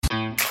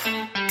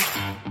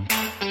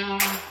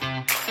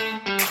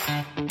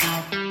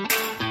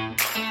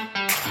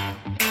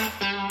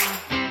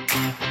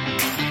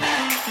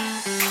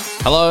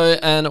Hello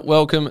and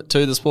welcome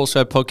to the Sports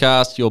Show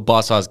podcast, your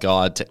bite-sized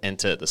guide to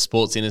enter the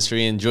sports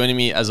industry. And joining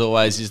me, as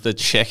always, is the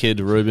checkered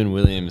Ruben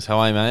Williams. How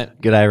are you, mate?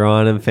 G'day,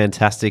 Ryan. I'm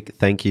fantastic.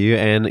 Thank you.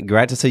 And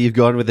great to see you've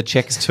gone with the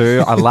checks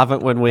too. I love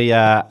it when we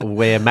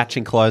wear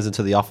matching clothes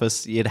into the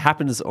office. It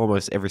happens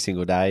almost every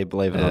single day,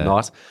 believe it or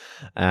not.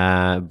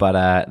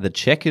 But the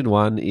checkered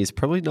one is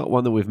probably not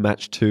one that we've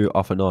matched too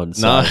often on.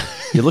 So No.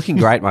 You're looking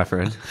great, my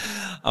friend.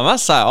 I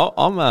must say,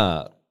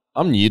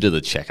 I'm new to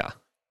the checker.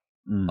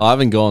 I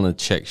haven't gone a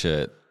check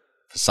shirt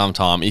for some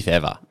time, if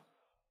ever.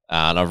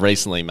 And I've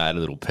recently made a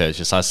little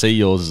purchase. I see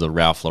yours as a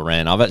Ralph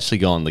Lauren. I've actually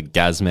gone the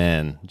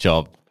Gazman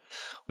job,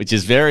 which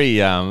is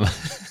very, I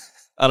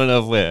don't know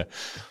if we're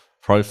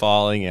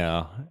profiling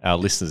our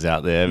listeners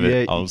out there, but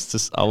Yeah.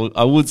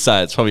 I would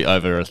say it's probably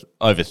over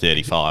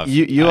 35.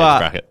 You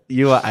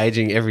are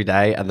aging every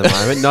day at the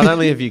moment. Not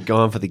only have you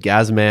gone for the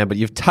Gazman, but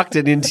you've tucked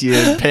it into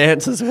your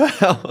pants as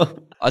well.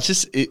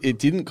 It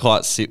didn't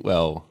quite sit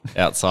well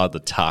outside the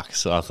tuck,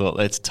 so I thought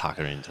let's tuck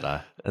her in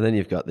today. And then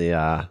you've got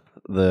the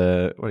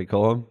what do you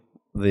call them?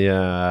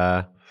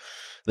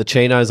 The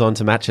chinos on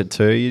to match it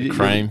too.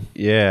 Cream.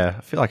 Yeah,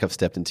 I feel like I've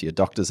stepped into your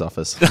doctor's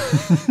office.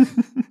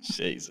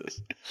 Jesus.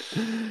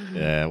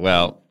 Yeah,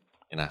 well,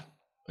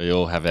 we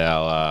all have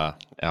our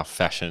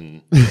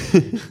fashion,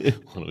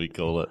 what do we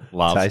call it?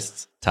 Love.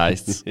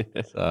 Tastes.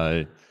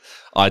 So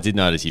I did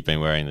notice you've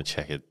been wearing the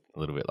checkered a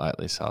little bit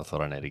lately, so I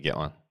thought I need to get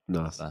one.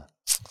 Nice. So,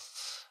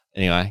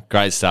 anyway,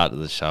 great start to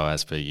the show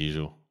as per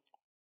usual.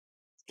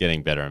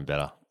 Getting better and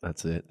better.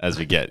 That's it. As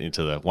we get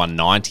into the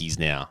 190s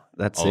now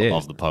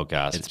of the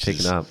podcast. It's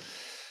picking up.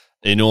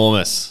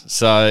 Enormous.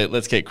 So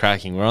let's get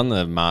cracking. We're on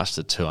the march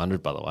to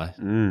 200, by the way.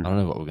 I don't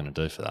know what we're going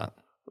to do for that.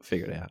 We'll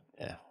figure it out.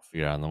 Yeah, we'll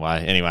figure it out on the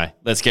way. Anyway,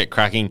 let's get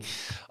cracking.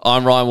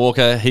 I'm Ryan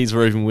Walker. He's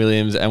Ruben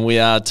Williams, and we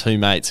are two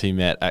mates who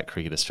met at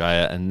Cricket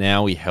Australia, and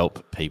now we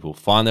help people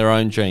find their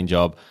own dream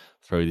job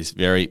through this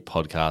very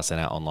podcast and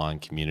our online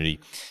community.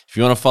 If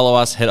you want to follow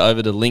us, head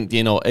over to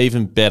LinkedIn, or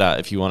even better,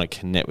 if you want to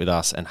connect with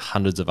us and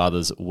hundreds of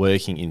others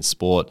working in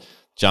sport,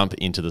 jump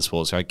into the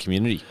Sports Grad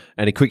community.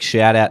 And a quick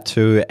shout out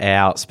to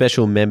our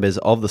special members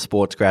of the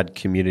Sports Grad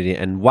community,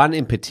 and one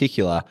in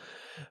particular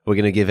we're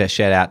going to give a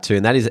shout out to,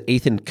 and that is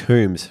Ethan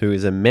Coombs, who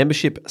is a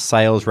membership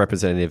sales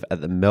representative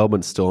at the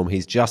Melbourne Storm.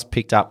 He's just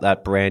picked up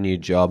that brand new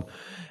job.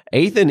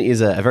 Ethan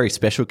is a very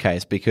special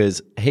case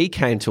because he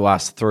came to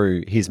us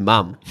through his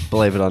mum,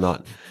 believe it or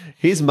not.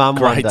 His mum.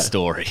 Great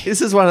story.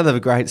 This is one of the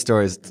great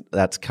stories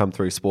that's come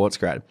through Sports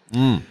Grad.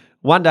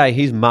 One day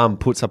his mum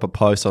puts up a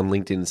post on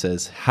LinkedIn and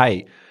says,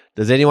 "Hey,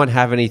 does anyone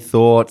have any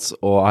thoughts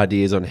or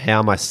ideas on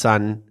how my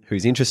son,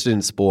 who's interested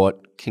in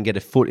sport, can get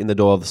a foot in the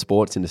door of the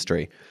sports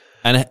industry?"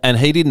 And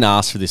he didn't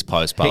ask for this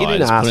post, by the way.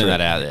 Just putting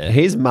that out there.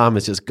 His mum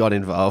has just got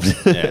involved.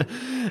 Yeah.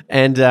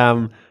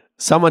 And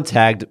someone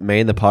tagged me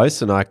in the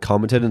post, and I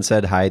commented and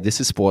said, "Hey, this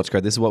is Sports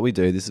Grad. This is what we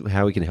do. This is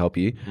how we can help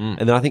you." And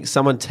then I think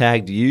someone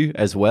tagged you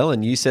as well,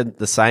 and you said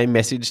the same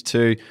message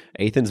to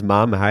Ethan's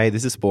mum. "Hey,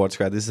 this is Sports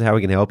Grad. This is how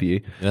we can help you."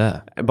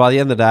 Yeah. And by the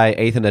end of the day,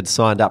 Ethan had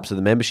signed up to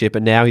the membership,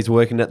 and now he's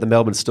working at the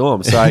Melbourne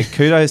Storm. So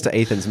kudos to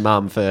Ethan's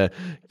mum for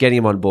getting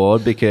him on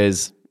board,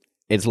 because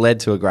it's led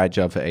to a great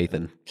job for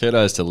Ethan.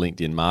 Kudos to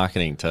LinkedIn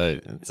marketing too,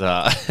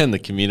 and the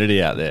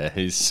community out there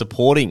who's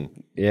supporting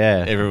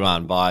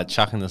everyone by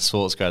chucking the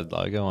Sports Grad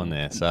logo on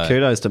there. So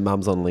kudos to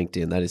mums on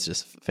LinkedIn. That is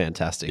just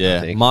fantastic. Yeah,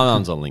 I think. my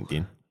mum's on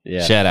LinkedIn.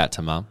 Yeah, shout out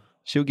to mum.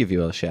 She'll give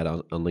you a shout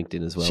out on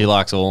LinkedIn as well. She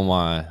likes all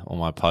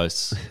my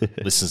posts,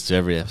 listens to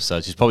every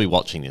episode. She's probably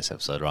watching this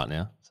episode right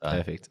now. So.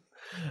 Perfect.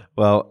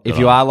 Well, if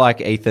you are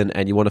like Ethan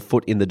and you want a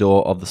foot in the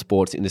door of the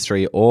sports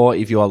industry, or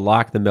if you are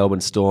like the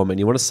Melbourne Storm and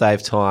you want to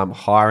save time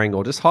hiring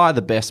or just hire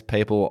the best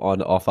people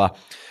on offer,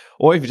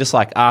 or if you're just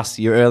like us,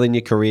 you're early in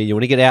your career, you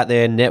want to get out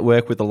there,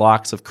 network with the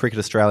likes of Cricket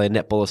Australia,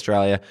 Netball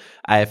Australia,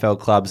 AFL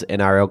clubs,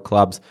 NRL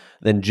clubs,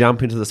 then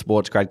jump into the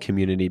Sports Grad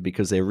community,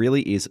 because there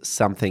really is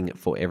something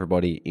for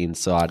everybody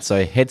inside.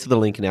 So head to the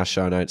link in our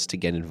show notes to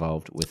get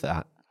involved with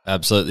that.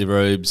 Absolutely,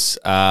 Rubes.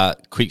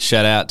 Quick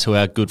shout out to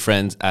our good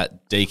friends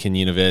at Deakin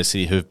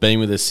University who've been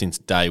with us since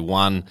day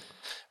one.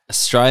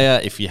 Australia,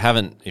 if you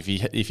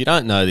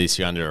don't know this,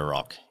 you're under a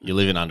rock. You're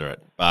living under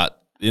it.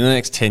 But in the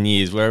next 10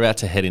 years, we're about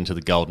to head into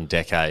the golden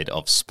decade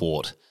of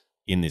sport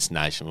in this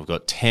nation. We've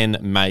got 10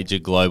 major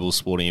global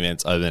sporting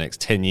events over the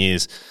next 10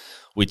 years,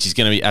 which is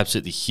going to be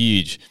absolutely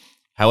huge.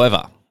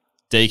 However,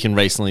 Deakin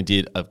recently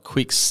did a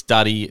quick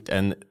study,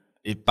 and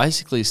it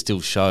basically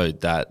still showed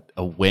that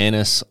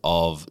awareness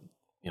of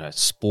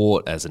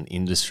sport as an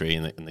industry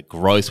and the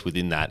growth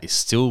within that is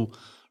still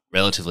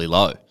relatively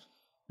low.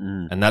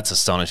 And that's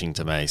astonishing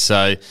to me.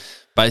 So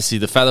basically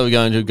the fact that we're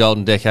going to a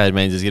golden decade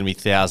means there's going to be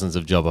thousands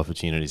of job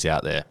opportunities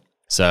out there.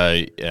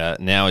 So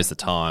now is the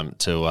time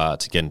to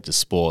get into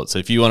sport. So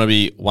if you want to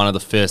be one of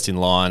the first in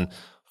line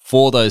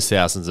for those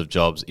thousands of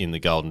jobs in the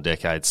golden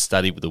decade,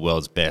 study with the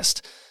world's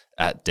best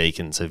at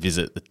Deakin. So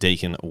visit the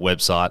Deakin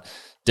website.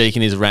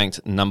 Deakin is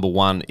ranked number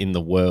 1 in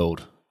the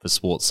world for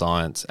sports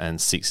science and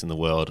 6th in the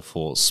world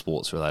for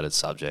sports-related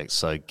subjects.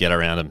 So get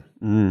around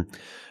them.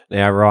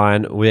 Now,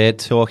 Ryan, we're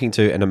talking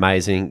to an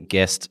amazing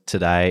guest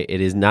today.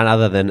 It is none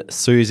other than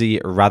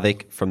Suzie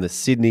Rhydderch from the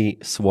Sydney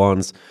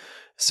Swans.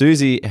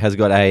 Suzie has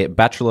got a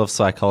Bachelor of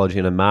Psychology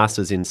and a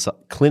Master's in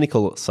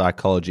Clinical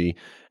Psychology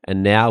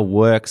and now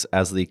works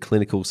as the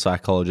clinical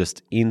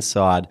psychologist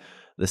inside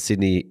the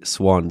Sydney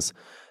Swans.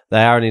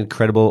 They are an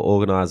incredible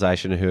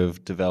organisation who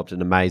have developed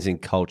an amazing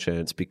culture.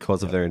 It's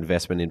because of their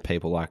investment in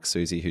people like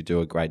Suzie who do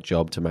a great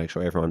job to make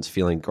sure everyone's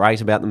feeling great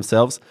about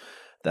themselves,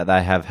 that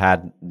they have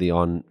had the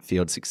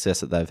on-field success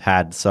that they've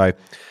had. So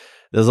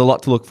there's a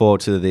lot to look forward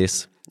to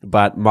this,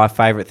 but my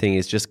favourite thing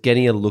is just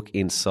getting a look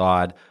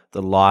inside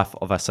the life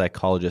of a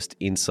psychologist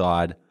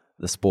inside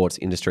the sports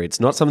industry. It's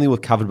not something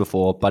we've covered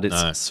before, but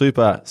it's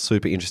super,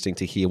 super interesting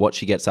to hear what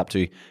she gets up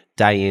to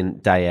day in,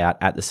 day out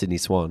at the Sydney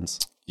Swans.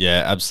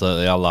 Yeah,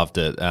 absolutely. I loved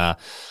it. I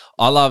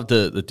love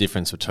the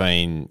difference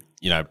between,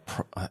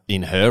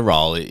 in her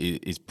role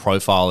is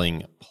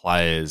profiling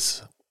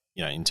players,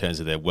 in terms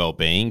of their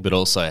well-being, but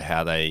also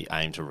how they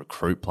aim to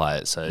recruit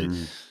players. So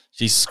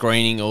she's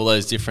screening all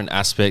those different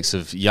aspects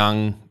of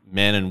young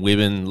men and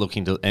women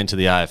looking to enter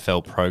the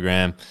AFL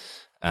program.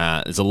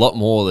 There's a lot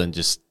more than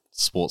just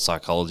sports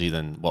psychology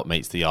than what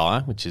meets the eye,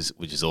 which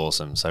is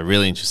awesome. So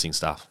really interesting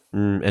stuff.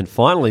 And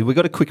finally, we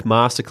got a quick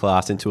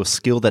masterclass into a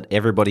skill that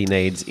everybody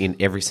needs in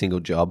every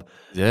single job.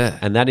 Yeah.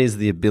 And that is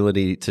the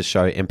ability to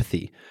show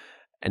empathy.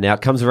 And now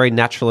it comes very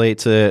naturally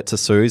to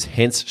Suze,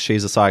 hence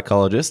she's a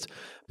psychologist.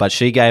 But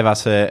she gave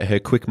us her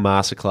quick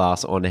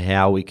masterclass on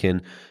how we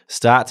can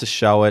start to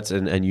show it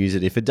and use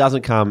it if it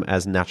doesn't come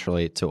as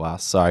naturally to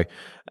us. So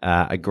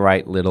a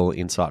great little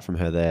insight from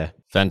her there.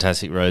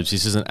 Fantastic, Robes.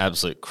 This is an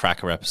absolute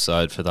cracker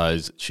episode for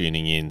those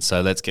tuning in.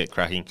 So let's get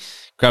cracking.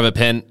 Grab a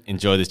pen,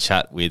 enjoy this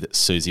chat with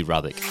Suzie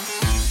Rhydderch.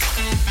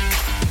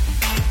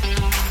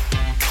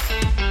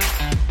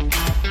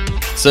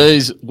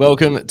 Suze,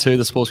 welcome to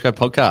the Sports Grad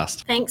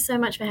podcast. Thanks so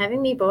much for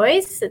having me,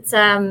 boys. It's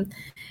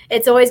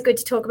always good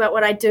to talk about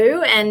what I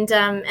do and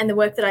the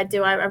work that I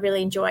do. I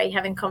really enjoy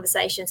having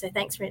conversations. So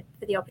thanks for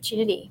the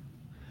opportunity.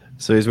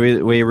 Suze,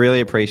 we really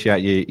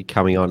appreciate you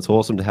coming on. It's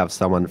awesome to have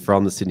someone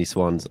from the Sydney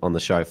Swans on the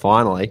show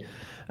finally.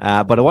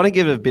 But I want to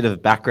give a bit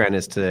of background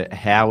as to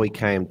how we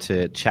came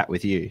to chat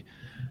with you.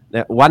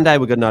 Now, one day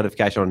we got a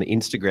notification on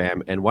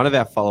Instagram and one of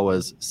our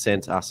followers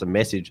sent us a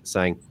message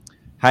saying,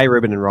 "Hey,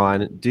 Ruben and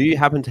Ryan, do you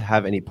happen to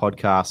have any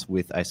podcasts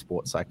with a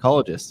sports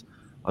psychologist?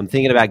 I'm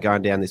thinking about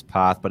going down this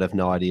path, but have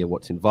no idea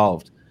what's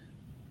involved."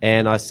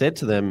 And I said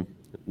to them,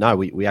 no,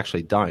 we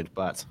actually don't,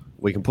 but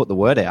we can put the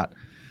word out.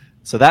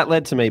 So that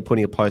led to me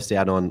putting a post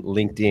out on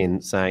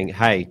LinkedIn saying,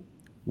 hey,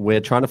 we're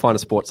trying to find a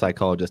sports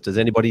psychologist. Does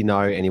anybody know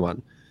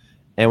anyone?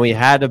 And we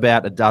had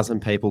about a dozen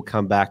people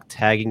come back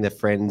tagging their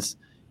friends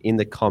in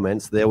the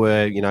comments. There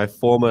were,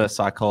 former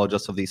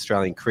psychologists of the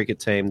Australian cricket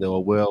team. There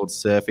were World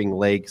Surfing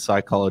League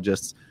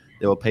psychologists.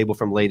 There were people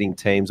from leading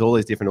teams, all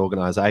these different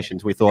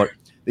organisations. We thought,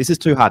 this is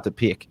too hard to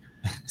pick.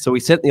 So we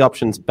sent the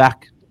options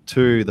back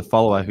to the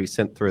follower who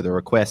sent through the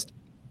request,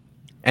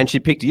 and she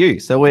picked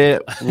you. So we're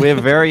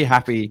very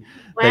happy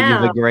that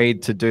you've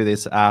agreed to do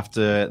this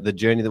after the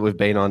journey that we've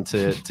been on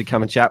to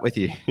come and chat with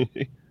you.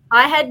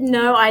 I had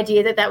no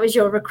idea that was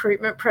your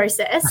recruitment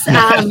process.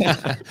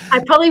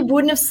 I probably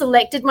wouldn't have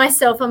selected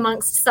myself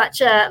amongst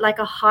such a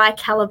high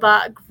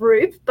caliber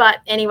group, but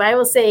anyway,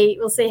 we'll see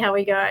how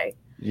we go.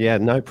 Yeah,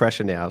 no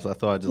pressure now. So I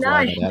thought I'd just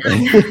lay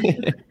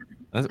that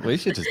out. We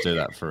should just do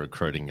that for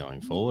recruiting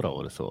going forward, I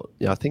would have thought.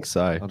 Yeah, I think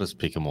so. I'll just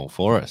pick them all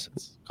for us.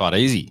 It's quite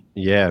easy.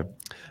 Yeah.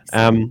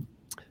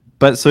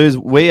 But Suze,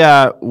 we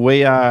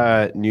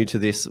are new to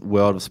this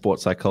world of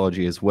sports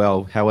psychology as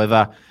well.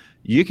 However,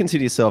 you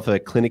consider yourself a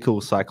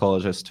clinical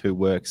psychologist who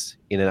works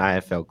in an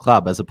AFL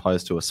club as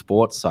opposed to a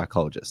sports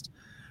psychologist.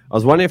 I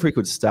was wondering if we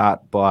could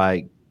start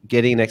by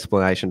getting an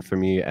explanation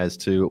from you as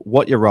to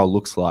what your role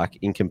looks like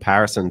in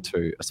comparison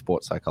to a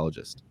sports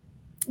psychologist.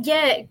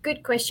 Yeah,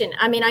 good question.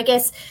 I mean, I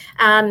guess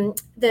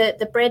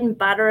the bread and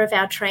butter of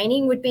our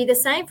training would be the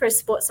same for a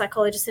sports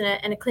psychologist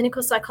and a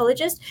clinical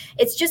psychologist.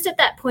 It's just at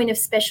that point of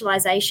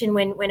specialisation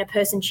when a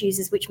person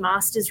chooses which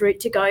master's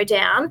route to go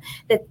down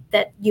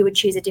that you would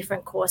choose a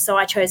different course. So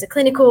I chose a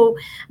clinical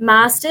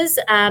master's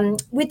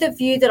with the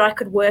view that I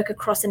could work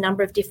across a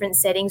number of different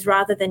settings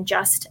rather than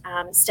just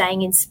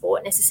staying in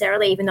sport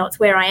necessarily, even though it's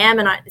where I am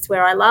and it's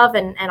where I love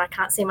and I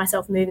can't see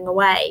myself moving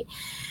away.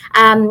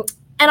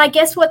 And I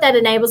guess what that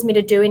enables me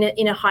to do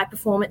in a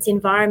high-performance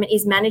environment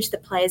is manage the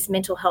players'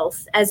 mental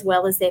health as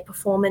well as their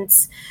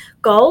performance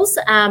goals.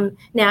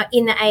 Now,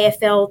 in the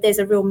AFL, there's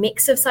a real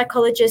mix of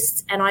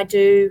psychologists, and I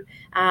do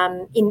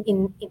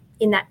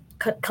in that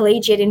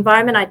collegiate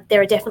environment,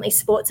 there are definitely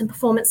sports and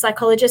performance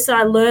psychologists, and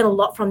I learn a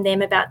lot from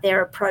them about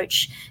their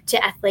approach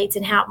to athletes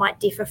and how it might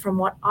differ from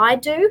what I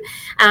do.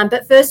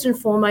 But first and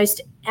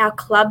foremost, our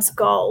club's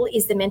goal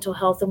is the mental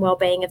health and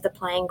wellbeing of the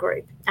playing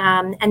group,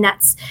 and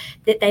that's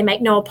that they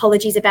make no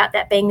apologies about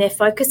that being their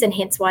focus, and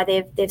hence why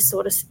they've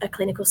sought a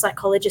clinical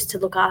psychologist to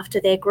look after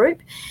their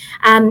group.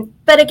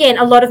 But again,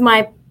 a lot of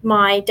my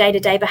my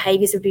day-to-day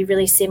behaviours would be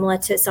really similar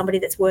to somebody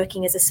that's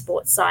working as a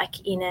sports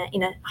psych in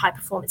a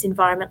high-performance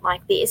environment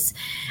like this.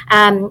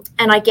 And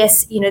I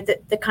guess,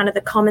 the kind of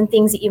the common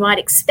things that you might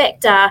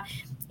expect are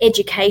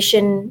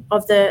education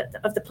of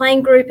the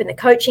playing group and the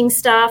coaching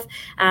staff,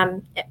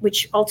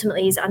 which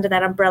ultimately is under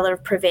that umbrella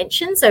of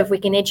prevention. So if we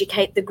can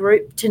educate the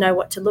group to know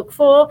what to look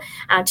for,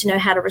 to know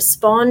how to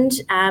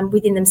respond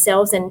within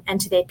themselves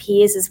and to their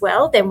peers as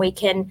well, then we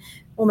can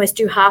almost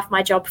do half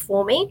my job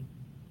for me.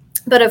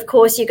 But of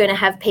course, you're going to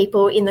have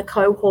people in the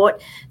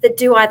cohort that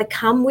do either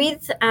come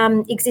with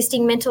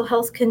existing mental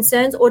health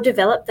concerns or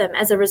develop them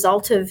as a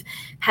result of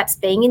perhaps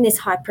being in this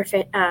high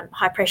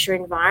pressure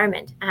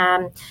environment.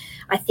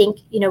 I think,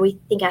 we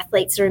think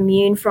athletes are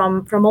immune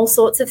from all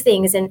sorts of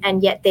things,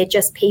 and yet they're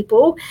just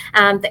people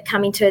that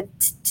come into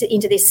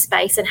this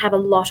space and have a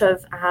lot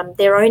of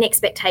their own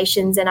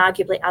expectations and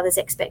arguably others'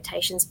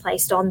 expectations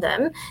placed on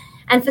them.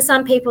 And for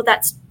some people,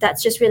 that's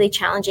just really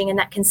challenging, and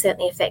that can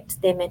certainly affect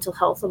their mental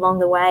health along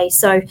the way.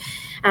 So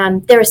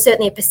there is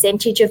certainly a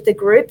percentage of the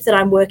group that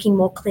I'm working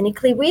more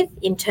clinically with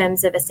in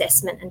terms of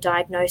assessment and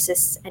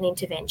diagnosis and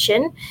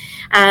intervention.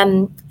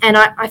 And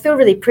I feel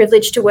really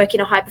privileged to work in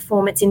a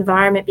high-performance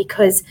environment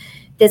because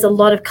there's a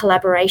lot of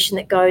collaboration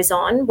that goes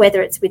on,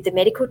 whether it's with the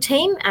medical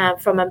team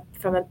from a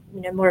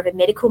more of a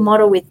medical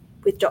model with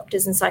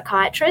doctors and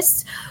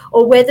psychiatrists,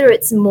 or whether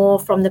it's more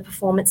from the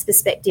performance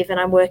perspective, and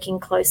I'm working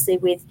closely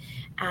with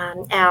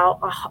our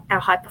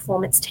high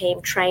performance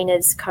team,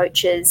 trainers,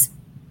 coaches,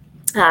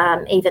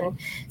 even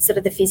sort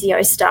of the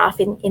physio staff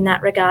in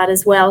that regard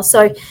as well.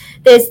 So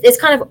there's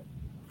kind of,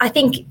 I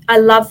think I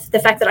love the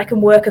fact that I can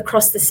work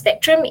across the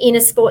spectrum in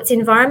a sports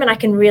environment. I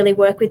can really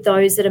work with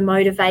those that are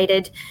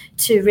motivated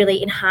to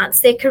really enhance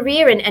their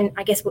career. And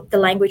I guess what the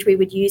language we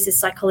would use as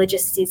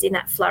psychologists is in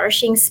that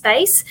flourishing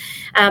space,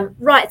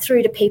 right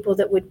through to people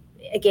that would,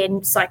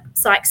 again,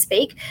 psych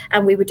speak,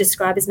 and we would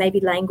describe as maybe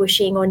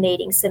languishing or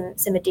needing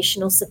some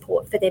additional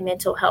support for their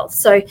mental health.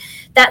 So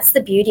that's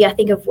the beauty, I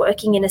think, of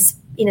working in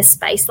a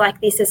space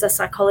like this as a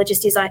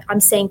psychologist, is I'm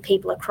seeing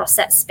people across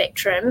that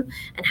spectrum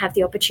and have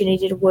the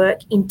opportunity to work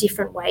in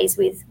different ways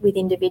with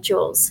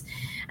individuals.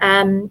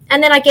 And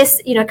then I guess,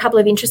 a couple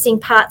of interesting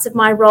parts of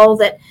my role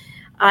that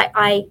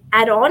I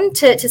add on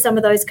to some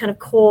of those kind of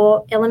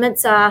core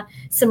elements are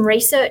some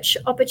research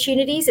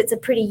opportunities. It's a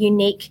pretty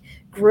unique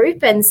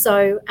group, and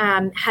so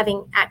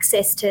having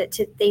access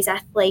to these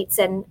athletes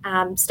and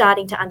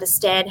starting to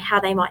understand how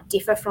they might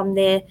differ from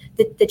the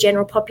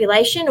general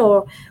population,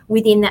 or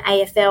within the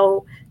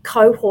AFL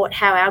cohort,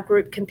 how our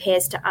group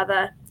compares to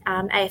other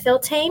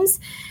AFL teams.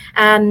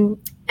 And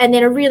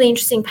then a really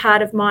interesting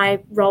part of my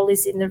role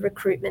is in the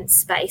recruitment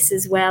space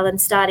as well,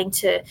 and starting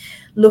to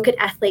look at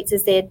athletes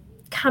as they're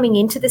coming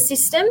into the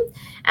system,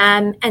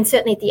 and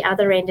certainly at the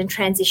other end and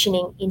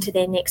transitioning into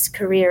their next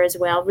career as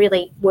well,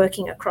 really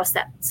working across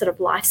that sort of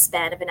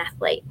lifespan of an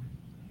athlete.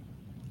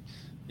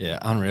 Yeah,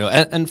 unreal.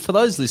 And for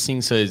those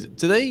listening, so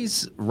do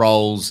these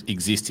roles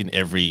exist in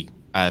every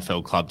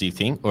AFL club, do you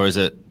think, or is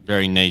it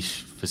very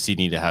niche for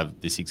Sydney to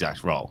have this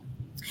exact role?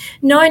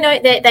 No,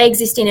 they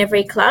exist in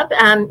every club.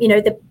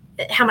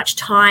 How much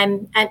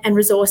time and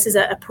resources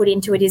are put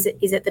into it is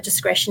at the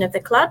discretion of the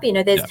club.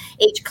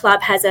 Each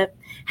club has a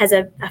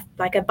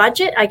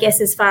budget, I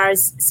guess, as far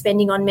as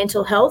spending on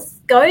mental health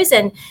goes,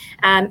 and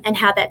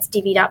how that's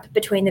divvied up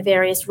between the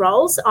various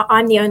roles.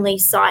 I'm the only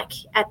psych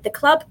at the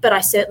club, but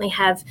I certainly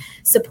have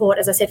support,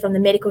 as I said, from the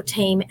medical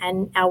team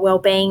and our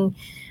wellbeing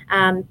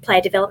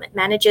player development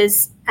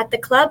managers at the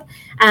club.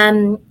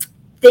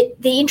 The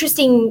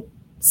interesting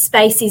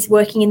space is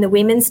working in the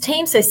women's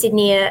team. So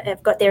Sydney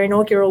have got their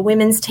inaugural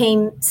women's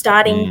team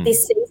starting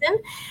this season.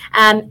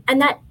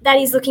 And that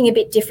is looking a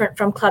bit different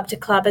from club to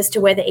club as to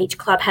whether each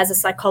club has a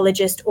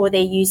psychologist or they're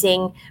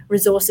using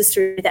resources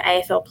through the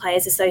AFL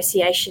Players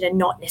Association and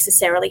not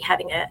necessarily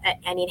having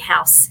an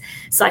in-house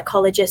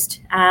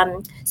psychologist.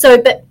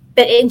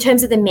 But in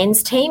terms of the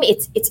men's team,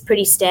 it's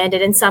pretty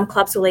standard, and some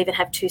clubs will even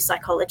have 2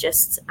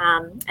 psychologists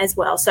as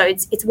well. So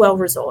it's well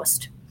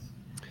resourced.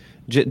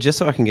 Just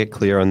so I can get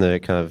clear on the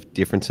kind of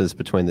differences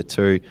between the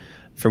two,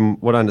 from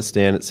what I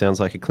understand, it sounds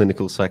like a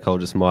clinical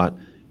psychologist might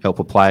help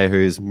a player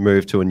who's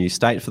moved to a new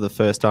state for the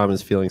first time,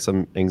 is feeling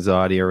some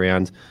anxiety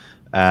around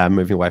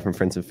moving away from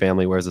friends and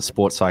family, whereas a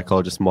sports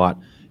psychologist might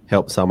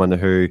help someone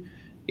who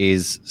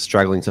is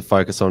struggling to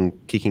focus on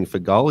kicking for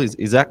goal.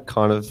 Is that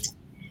kind of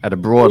at a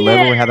broad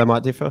level how they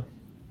might differ?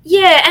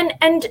 Yeah,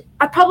 and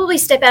I probably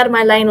step out of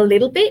my lane a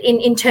little bit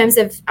in terms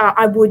of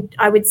I would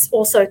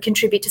also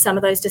contribute to some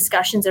of those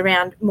discussions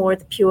around more of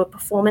the pure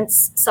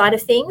performance side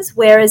of things,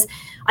 whereas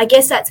I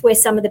guess that's where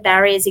some of the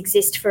barriers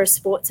exist for a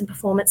sports and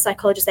performance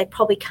psychologist. They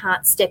probably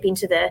can't step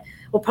into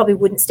probably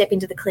wouldn't step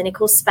into the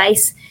clinical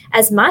space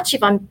as much,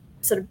 if I'm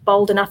sort of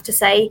bold enough to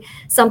say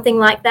something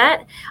like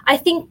that. I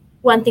think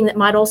one thing that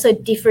might also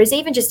differ is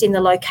even just in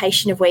the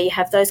location of where you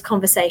have those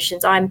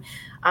conversations.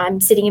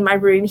 I'm sitting in my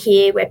room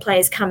here where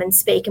players come and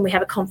speak, and we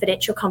have a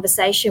confidential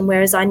conversation,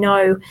 whereas I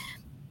know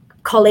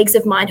colleagues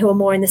of mine who are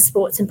more in the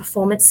sports and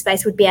performance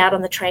space would be out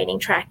on the training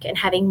track and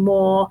having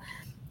more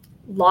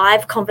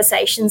live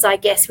conversations, I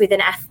guess, with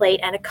an athlete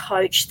and a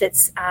coach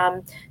that's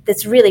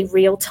really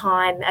real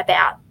time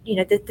about, you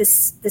know, the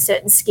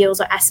certain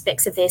skills or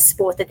aspects of their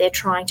sport that they're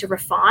trying to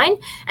refine.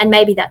 And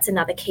maybe that's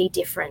another key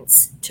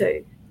difference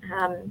too.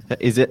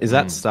 Is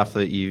that stuff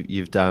that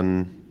you've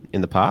done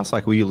in the past?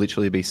 Like, will you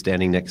literally be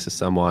standing next to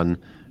someone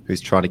who's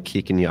trying to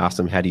kick and you ask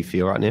them, how do you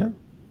feel right now?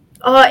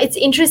 Oh, it's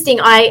interesting.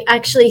 I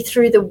actually,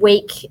 through the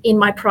week in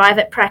my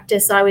private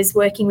practice, I was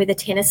working with a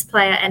tennis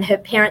player and her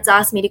parents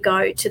asked me to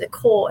go to the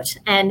court.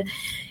 And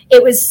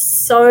it was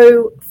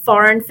so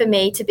foreign for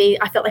me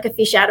I felt like a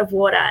fish out of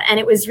water. And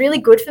it was really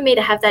good for me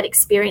to have that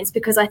experience,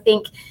 because I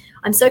think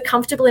I'm so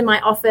comfortable in my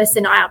office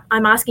and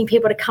I'm asking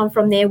people to come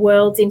from their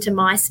worlds into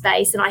my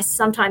space. And I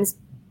sometimes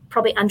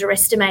probably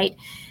underestimate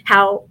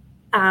how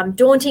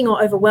daunting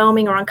or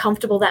overwhelming or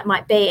uncomfortable that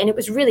might be. And it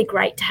was really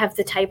great to have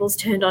the tables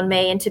turned on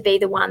me and to be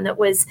the one that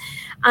was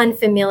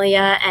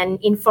unfamiliar and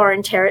in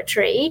foreign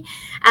territory.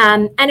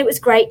 And it was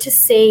great to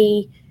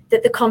see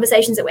that the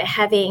conversations that we're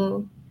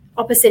having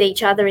opposite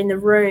each other in the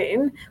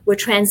room were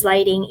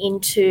translating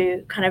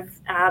into kind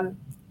of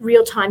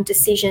real-time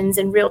decisions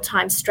and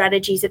real-time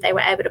strategies that they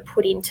were able to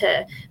put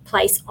into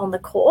place on the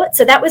court.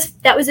 So that was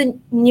a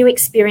new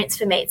experience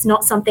for me. It's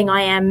not something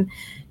I am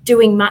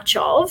doing much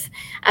of.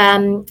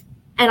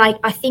 And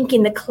I think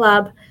in the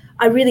club,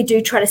 I really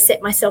do try to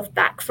set myself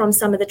back from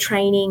some of the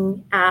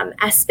training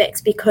aspects,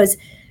 because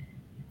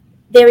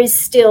there is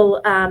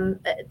still,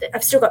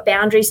 I've still got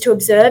boundaries to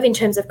observe in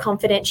terms of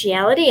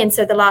confidentiality. And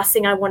so the last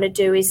thing I want to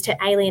do is to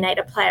alienate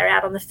a player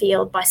out on the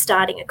field by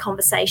starting a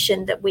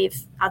conversation that we've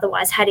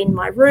otherwise had in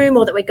my room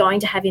or that we're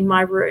going to have in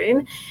my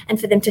room, and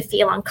for them to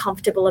feel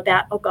uncomfortable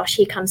about, oh gosh,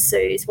 here comes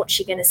Suze. What's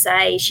she going to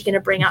say? Is she going to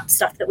bring up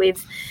stuff that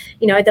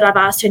that I've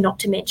asked her not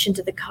to mention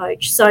to the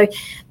coach? So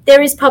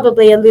there is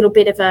probably a little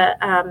bit of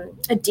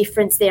a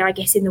difference there, I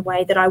guess, in the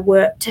way that I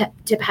work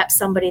to perhaps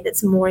somebody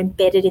that's more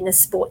embedded in the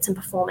sports and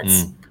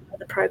performance of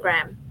the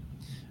program.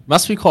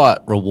 Must be quite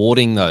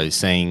rewarding though,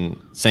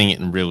 seeing it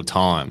in real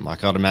time.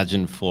 Like, I'd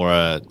imagine for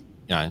a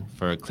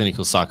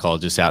clinical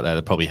psychologist out there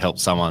that probably helped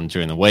someone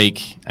during the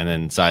week and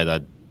then say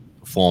they'd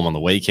perform on the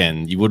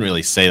weekend, you wouldn't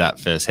really see that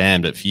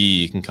firsthand. But for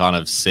you can kind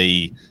of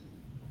see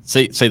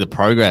the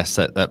progress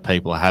that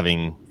people are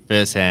having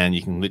firsthand.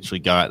 You can literally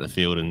go out in the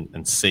field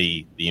and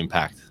see the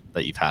impact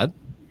that you've had.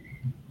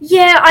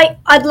 Yeah,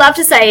 I'd love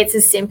to say it's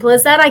as simple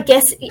as that. I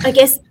guess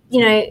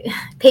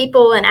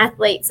people and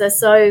athletes are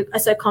so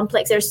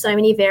complex. There are so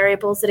many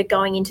variables that are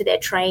going into their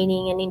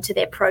training and into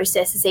their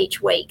processes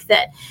each week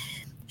that,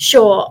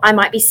 sure, I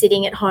might be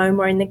sitting at home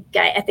or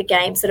at the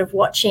game sort of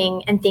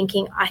watching and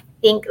thinking, I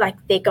think like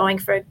they're going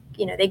for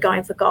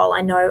goal.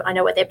 I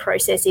know what their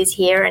process is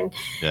here, and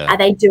are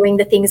they doing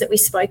the things that we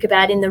spoke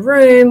about in the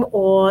room,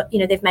 or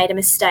they've made a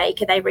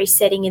mistake? Are they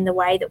resetting in the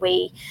way that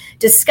we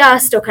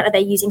discussed, or are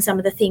they using some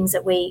of the things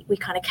that we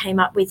kind of came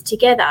up with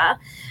together?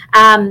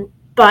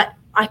 But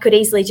I could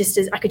just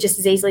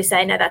as easily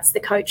say, no, that's the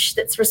coach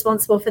that's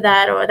responsible for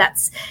that, or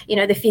that's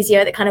the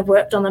physio that kind of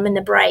worked on them in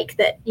the break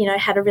that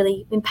had a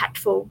really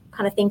impactful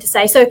kind of thing to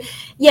say. So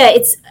yeah,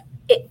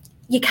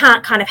 you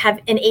can't kind of have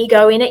an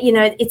ego in it.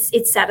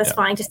 It's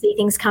satisfying to see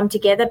things come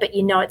together, but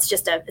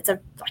it's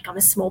like I'm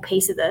a small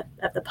piece of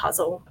the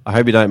puzzle. I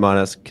hope you don't mind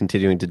us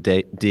continuing to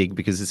dig,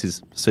 because this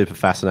is super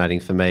fascinating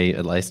for me,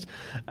 at least.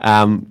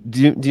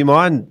 Do you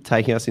mind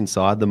taking us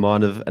inside the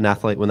mind of an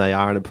athlete when they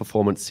are in a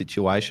performance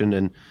situation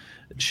and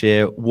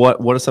share what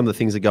are some of the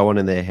things that go on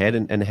in their head,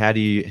 and how do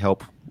you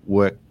help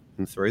work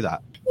them through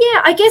that?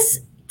 Yeah, I guess,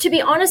 to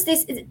be honest,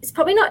 it's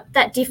probably not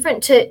that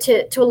different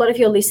to a lot of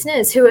your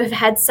listeners who have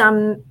had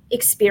some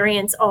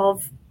experience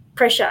of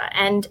pressure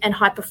and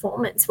high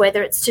performance,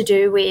 whether it's to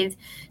do with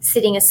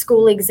sitting a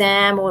school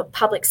exam or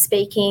public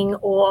speaking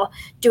or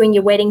doing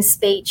your wedding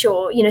speech,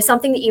 or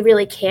something that you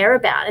really care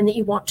about and that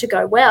you want to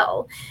go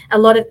well. A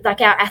lot of our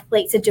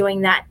athletes are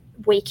doing that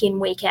week in,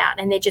 week out,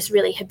 and they're just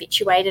really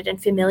habituated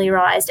and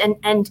familiarized,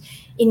 and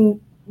in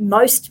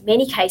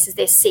many cases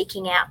they're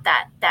seeking out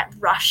that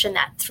rush and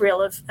that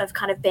thrill of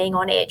kind of being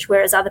on edge,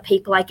 whereas other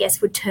people, I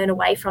guess, would turn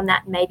away from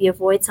that and maybe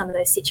avoid some of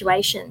those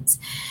situations.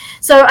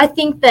 So I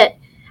think that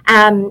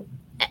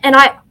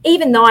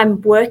even though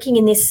I'm working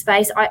in this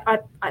space, I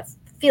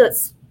feel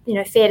it's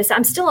fair to say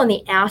I'm still on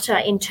the outer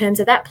in terms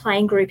of that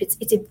playing group.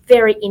 It's a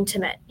very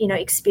intimate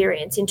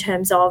experience in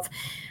terms of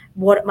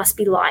what it must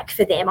be like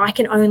for them. I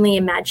can only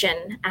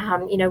imagine,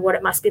 what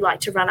it must be like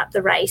to run up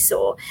the race,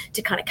 or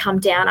to kind of come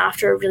down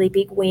after a really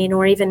big win,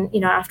 or even,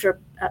 after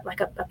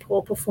a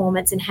poor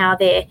performance, and how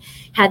they're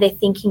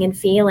thinking and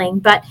feeling.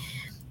 But,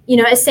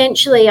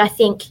 essentially, I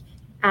think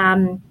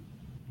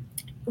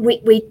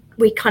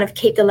we kind of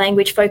keep the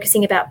language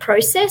focusing about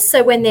process.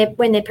 So when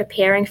they're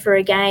preparing for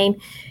a game,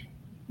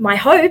 my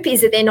hope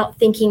is that they're not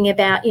thinking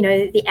about,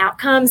 the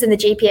outcomes and the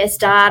GPS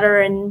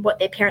data and what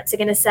their parents are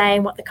going to say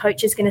and what the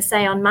coach is going to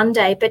say on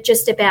Monday, but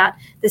just about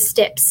the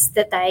steps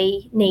that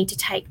they need to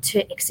take to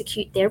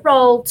execute their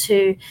role,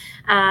 to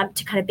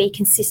kind of be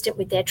consistent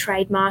with their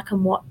trademark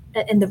and what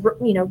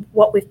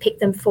we've picked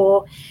them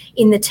for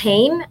in the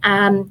team.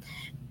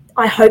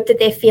 I hope that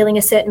they're feeling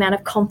a certain amount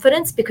of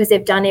confidence because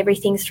they've done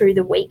everything through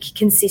the week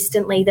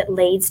consistently that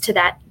leads to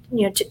that,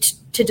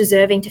 to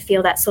deserving to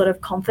feel that sort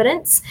of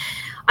confidence.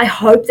 I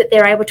hope that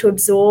they're able to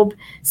absorb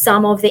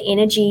some of the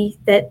energy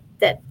that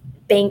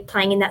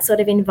playing in that sort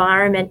of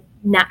environment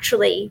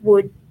naturally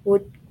would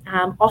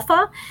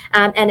offer.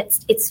 And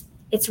it's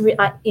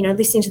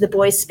listening to the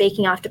boys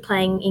speaking after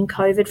playing in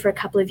COVID for a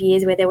couple of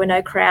years where there were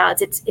no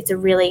crowds. They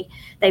really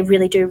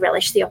do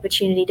relish the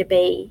opportunity to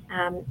be,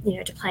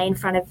 to play in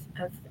front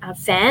of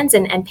fans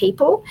and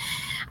people.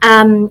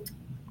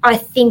 I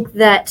think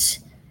that,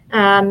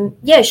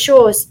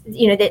 sure,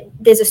 that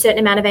there's a certain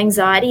amount of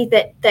anxiety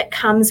that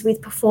comes with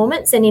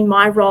performance. And in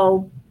my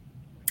role,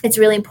 it's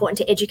really important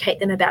to educate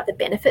them about the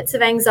benefits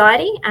of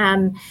anxiety.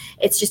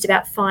 It's just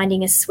about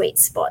finding a sweet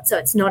spot. So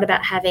it's not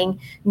about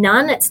having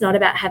none. It's not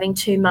about having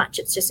too much.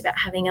 It's just about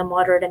having a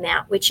moderate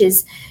amount, which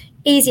is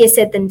easier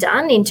said than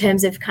done in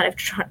terms of kind of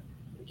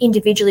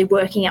individually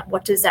working out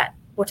what does that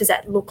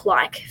look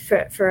like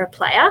for a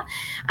player.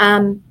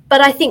 But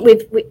I think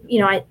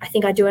I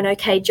think I do an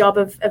okay job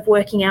of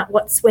working out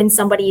when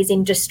somebody is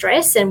in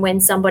distress and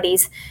when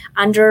somebody's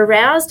under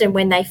aroused and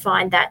when they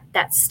find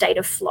that state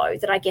of flow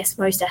that I guess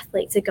most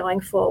athletes are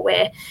going for,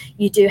 where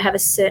you do have a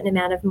certain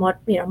amount of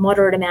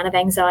moderate amount of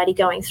anxiety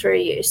going through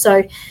you.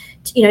 So,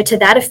 to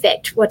that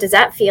effect, what does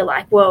that feel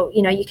like? Well,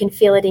 you can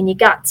feel it in your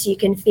guts. You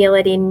can feel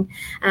it in,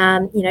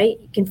 you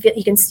can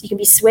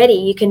be sweaty.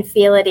 You can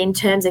feel it in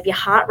terms of your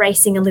heart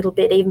racing a little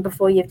bit even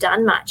before you've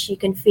done much. You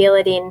can feel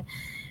it in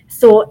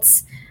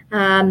thoughts,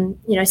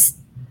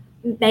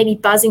 maybe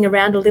buzzing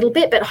around a little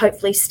bit, but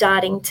hopefully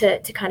starting to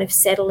kind of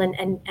settle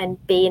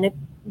and be in a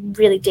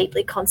really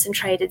deeply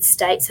concentrated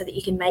state so that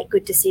you can make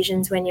good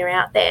decisions when you're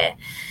out there.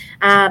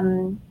 I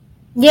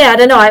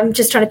don't know. I'm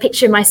just trying to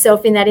picture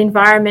myself in that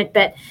environment,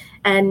 but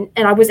and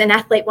I was an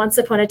athlete once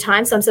upon a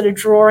time, so I'm sort of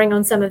drawing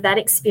on some of that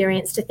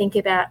experience to think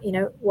about,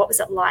 what was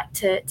it like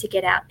to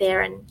get out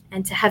there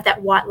and to have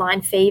that white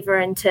line fever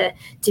and to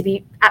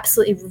be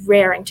absolutely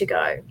raring to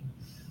go.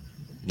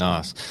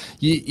 Nice.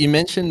 You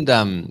mentioned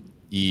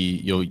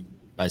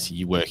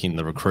you work in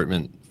the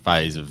recruitment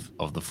phase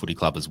of the footy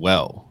club as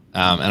well,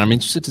 and I'm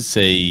interested to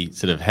see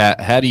sort of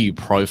how do you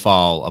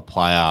profile a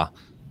player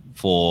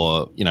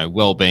for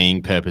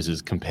well-being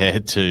purposes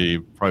compared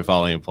to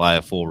profiling a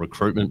player for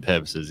recruitment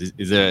purposes?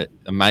 Is there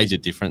a major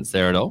difference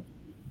there at all?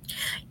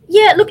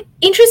 Yeah, look,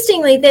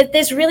 interestingly,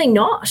 there's really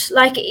not.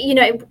 Like,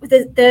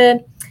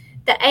 the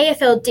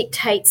AFL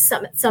dictates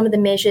some of the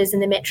measures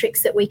and the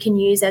metrics that we can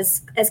use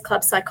as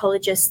club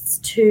psychologists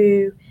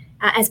to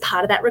as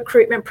part of that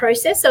recruitment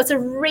process. So it's a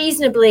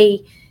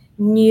reasonably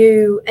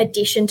new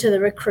addition to the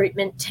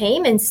recruitment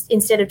team, and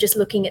instead of just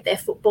looking at their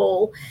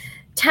football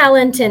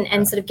talent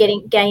and sort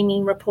of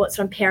gaining reports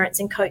from parents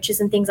and coaches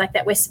and things like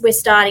that, we're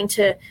starting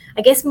to,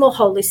 I guess, more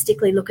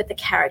holistically look at the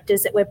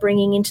characters that we're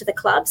bringing into the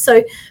club.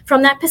 So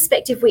from that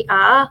perspective, we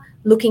are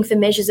looking for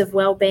measures of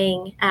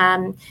well-being,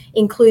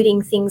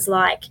 including things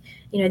like,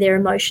 their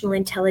emotional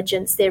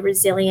intelligence, their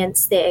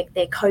resilience, their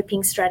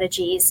coping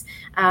strategies,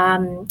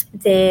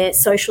 their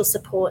social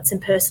supports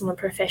and personal and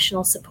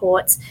professional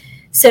supports.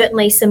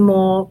 Certainly some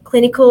more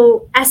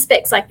clinical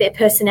aspects like their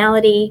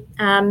personality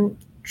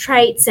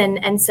traits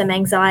and some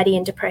anxiety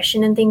and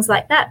depression and things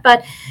like that.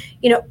 But,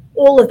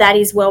 all of that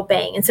is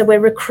well-being. And so we're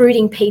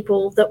recruiting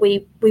people that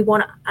we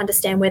want to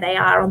understand where they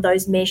are on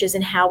those measures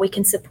and how we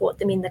can support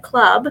them in the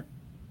club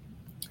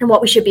and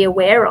what we should be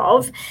aware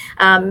of,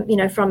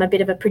 from a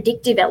bit of a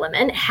predictive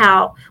element,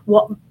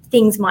 what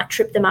things might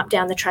trip them up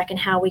down the track and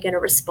how we're going to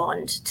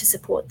respond to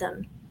support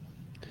them.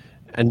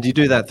 And do you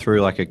do that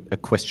through like a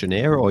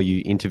questionnaire, or are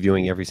you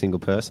interviewing every single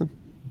person?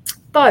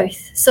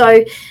 Both.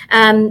 So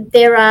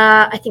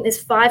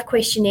there's 5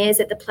 questionnaires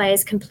that the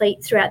players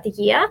complete throughout the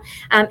year.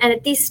 And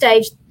at this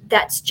stage,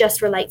 that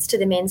just relates to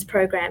the men's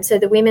program. So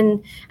the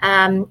women,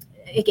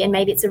 again,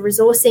 maybe it's a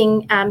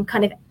resourcing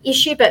kind of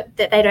issue, but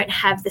that they don't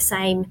have the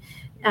same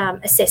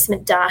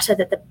assessment data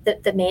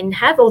that the men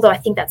have, although I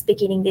think that's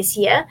beginning this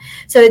year.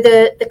 So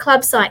the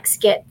club psychs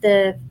get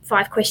the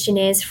 5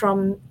 questionnaires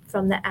from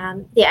the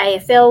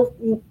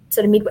AFL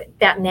sort of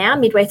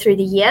midway through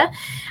the year.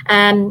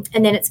 And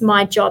then it's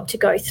my job to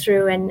go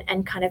through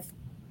and kind of,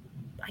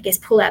 I guess,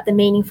 pull out the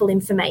meaningful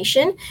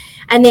information.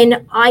 And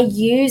then I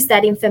use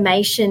that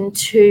information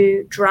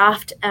to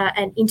draft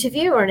an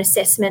interview or an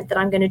assessment that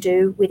I'm going to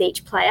do with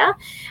each player.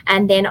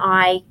 And then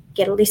I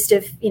get a list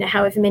of,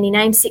 however many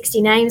names,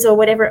 60 names or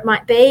whatever it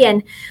might be.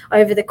 And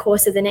over the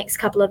course of the next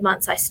couple of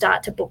months, I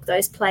start to book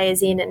those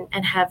players in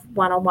and have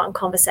one-on-one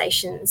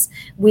conversations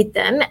with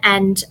them.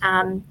 And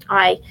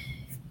I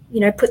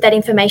put that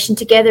information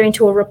together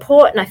into a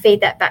report, and I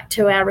feed that back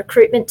to our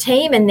recruitment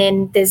team. And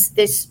then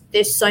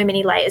there's so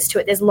many layers to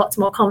it. There's lots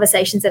more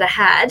conversations that I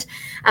had,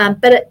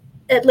 but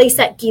at least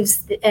that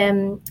gives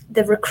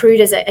the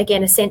recruiters,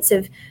 again, a sense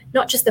of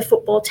not just the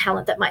football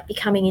talent that might be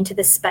coming into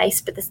the space,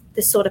 but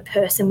the sort of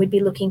person we'd be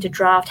looking to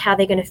draft, how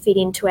they're going to fit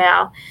into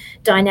our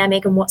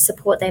dynamic and what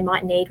support they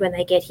might need when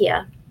they get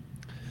here.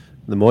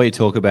 The more you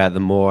talk about it,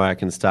 the more I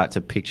can start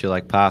to picture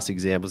like past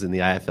examples in the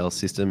AFL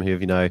system who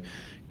have,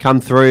 come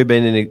through,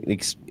 been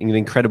an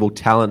incredible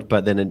talent,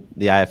 but then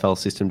the AFL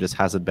system just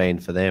hasn't been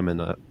for them.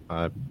 And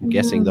I'm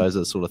guessing those are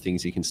the sort of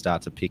things you can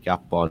start to pick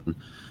up on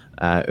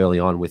early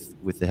on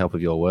with the help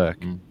of your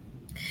work.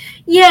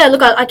 Yeah,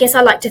 look, I guess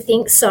I like to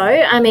think so.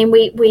 I mean,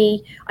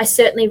 I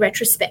certainly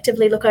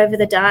retrospectively look over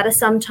the data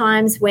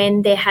sometimes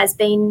when there has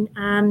been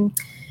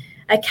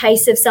a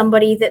case of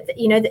somebody that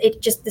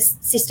it just the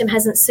system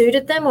hasn't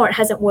suited them or it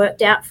hasn't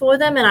worked out for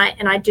them,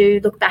 and I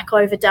do look back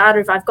over data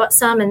if I've got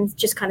some and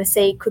just kind of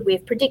see, could we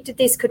have predicted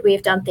this, could we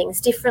have done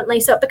things differently?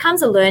 So it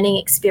becomes a learning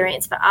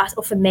experience for us,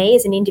 or for me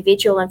as an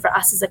individual and for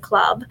us as a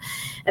club,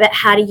 about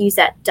how to use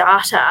that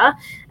data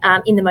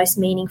in the most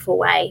meaningful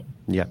way.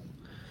 Yeah,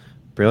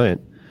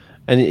 brilliant.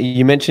 And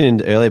you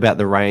mentioned earlier about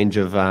the range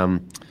of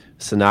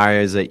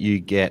scenarios that you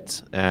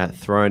get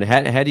thrown.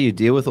 How do you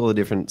deal with all the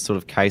different sort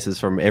of cases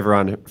from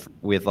everyone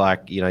with,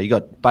 like, you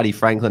got Buddy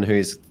Franklin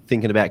who's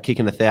thinking about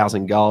kicking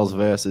 1,000 goals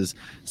versus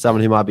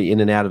someone who might be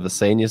in and out of the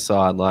senior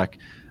side? Like,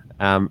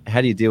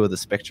 how do you deal with the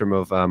spectrum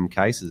of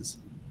cases?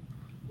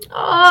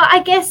 Oh,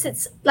 I guess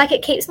it's like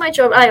it keeps my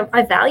job.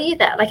 I value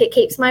that. Like, it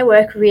keeps my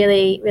work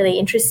really, really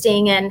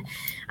interesting. And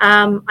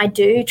I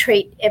do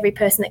treat every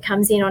person that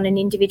comes in on an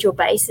individual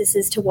basis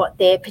as to what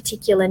their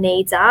particular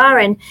needs are.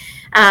 And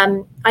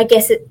I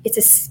guess it's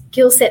a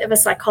skill set of a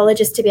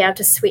psychologist to be able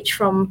to switch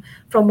from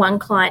one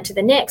client to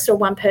the next or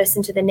one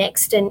person to the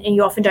next. And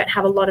you often don't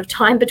have a lot of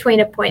time between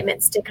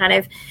appointments to kind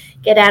of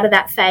get out of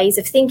that phase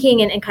of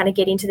thinking and kind of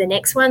get into the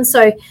next one.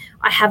 So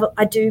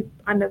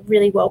I'm a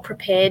really well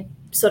prepared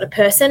sort of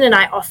person, and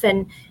I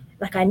often,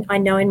 like, I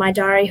know in my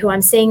diary who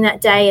I'm seeing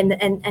that day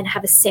and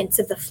have a sense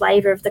of the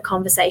flavour of the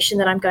conversation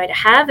that I'm going to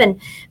have,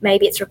 and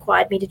maybe it's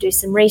required me to do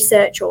some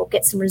research or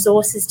get some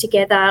resources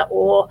together,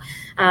 or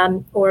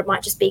it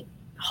might just be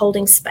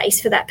holding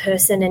space for that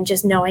person and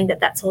just knowing that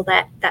that's all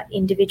that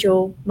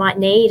individual might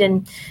need,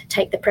 and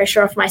take the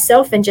pressure off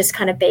myself and just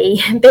kind of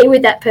be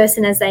with that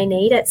person as they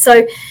need it.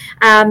 So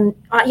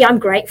I'm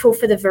grateful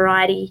for the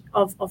variety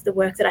of the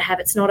work that I have.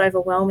 It's not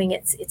overwhelming.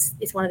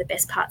 It's one of the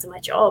best parts of my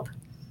job.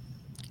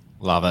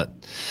 Love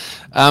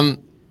it.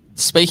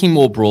 Speaking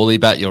more broadly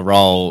about your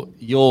role,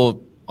 you're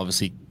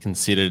obviously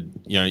considered,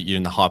 you're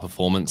in the high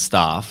performance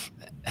staff.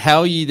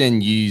 How are you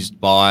then used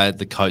by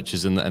the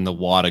coaches and the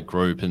wider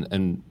group?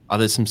 And are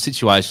there some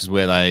situations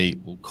where they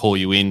will call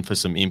you in for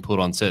some input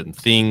on certain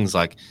things?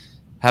 Like,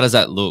 how does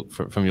that look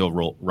from your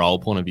role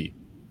point of view?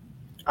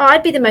 Oh,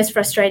 I'd be the most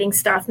frustrating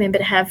staff member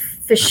to have,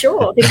 for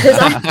sure, because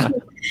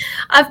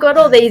I've got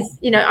all these,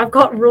 I've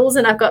got rules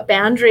and I've got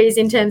boundaries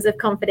in terms of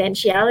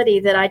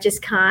confidentiality that I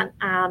just can't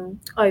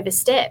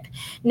overstep.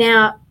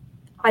 Now,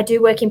 I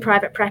do work in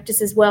private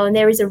practice as well, and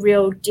there is a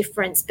real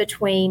difference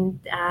between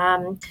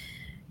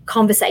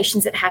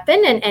conversations that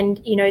happen and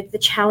the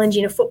challenge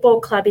in a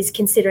football club is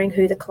considering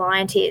who the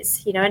client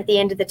is. At the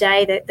end of the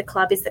day, the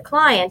club is the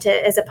client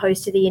as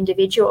opposed to the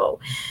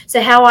individual.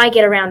 So how I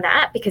get around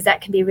that, because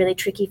that can be really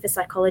tricky for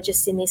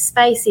psychologists in this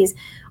space, is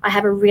I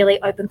have a really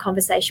open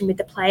conversation with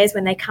the players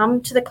when they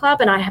come to the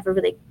club, and I have a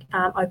really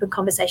open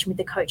conversation with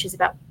the coaches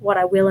about what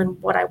I will and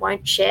what I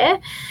won't share.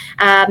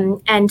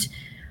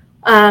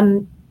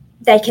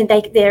 There can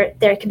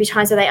be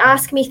times where they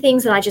ask me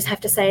things and I just have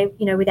to say,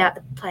 without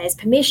the player's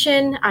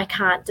permission, I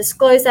can't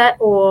disclose that,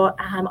 or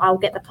I'll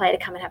get the player to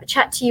come and have a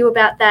chat to you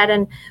about that.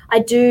 And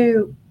I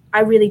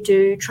really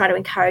do try to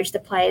encourage the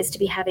players to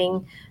be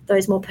having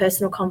those more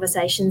personal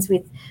conversations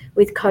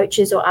with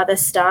coaches or other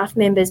staff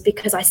members,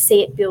 because I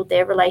see it build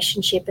their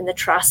relationship and the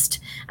trust,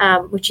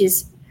 which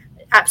is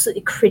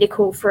absolutely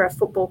critical for a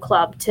football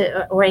club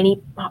or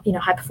any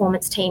high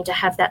performance team to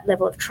have that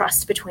level of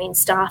trust between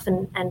staff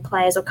and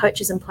players, or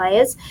coaches and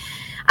players.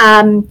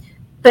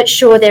 But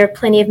sure, there are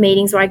plenty of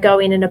meetings where I go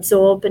in and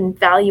absorb and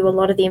value a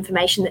lot of the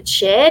information that's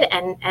shared,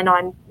 and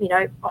I'm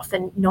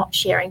often not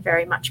sharing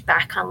very much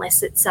back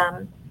unless it's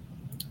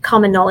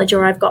common knowledge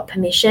or I've got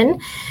permission,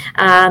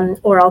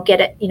 or I'll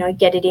get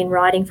it in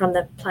writing from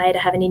the player to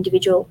have an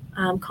individual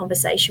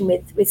conversation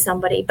with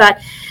somebody. But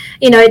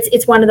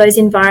it's one of those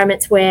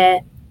environments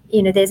where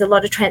there's a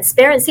lot of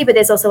transparency, but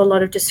there's also a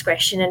lot of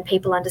discretion and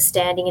people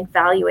understanding and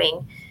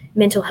valuing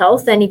mental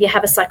health. And if you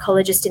have a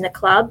psychologist in the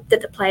club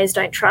that the players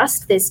don't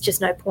trust, there's just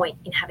no point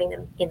in having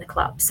them in the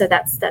club. So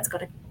that's got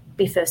to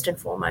be first and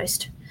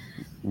foremost.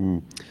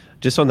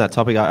 Just on that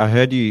topic, I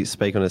heard you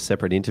speak on a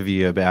separate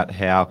interview about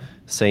how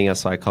seeing a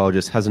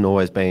psychologist hasn't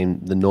always been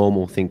the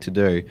normal thing to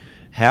do.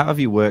 How have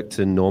you worked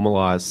to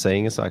normalise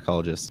seeing a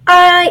psychologist?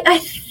 I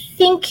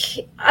think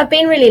I've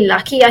been really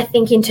lucky, I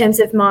think, in terms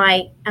of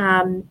my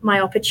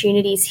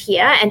opportunities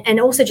here, and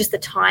also just the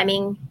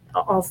timing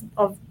of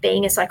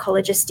being a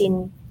psychologist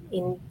in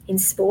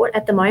sport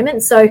at the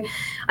moment. So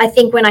I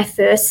think when I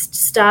first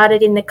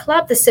started in the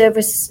club, the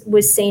service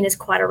was seen as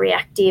quite a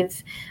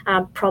reactive,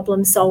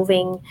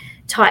 problem-solving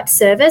type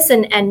service,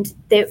 and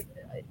there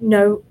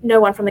no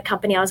one from the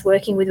company I was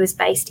working with was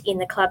based in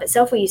the club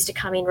itself. We used to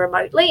come in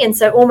remotely, and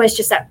so almost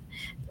just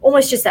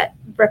that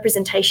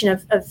representation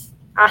of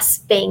us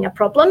being a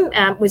problem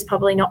was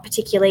probably not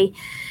particularly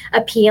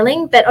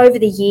appealing. But over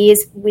the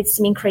years, with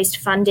some increased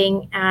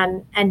funding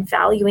and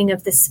valuing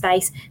of the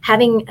space,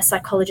 having a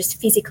psychologist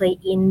physically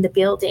in the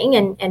building,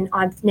 and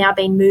I've now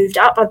been moved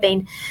up. I've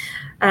been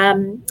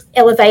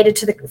elevated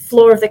to the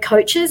floor of the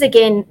coaches.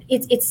 Again,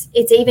 it's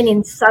even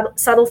in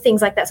subtle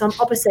things like that. So I'm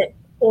opposite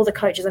all the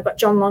coaches. I've got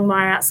John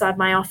Longmire outside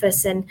my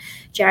office and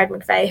Jared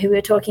McVeigh, who we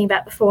were talking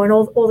about before, and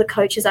all the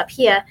coaches up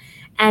here.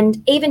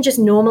 And even just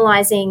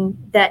normalizing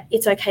that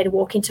it's okay to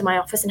walk into my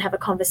office and have a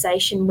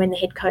conversation when the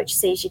head coach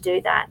sees you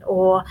do that,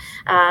 or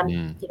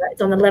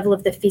it's on the level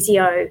of the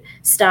physio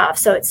staff.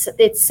 So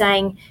it's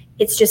saying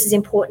it's just as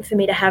important for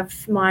me to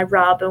have my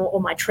rub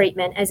or my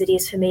treatment as it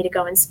is for me to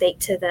go and speak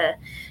to the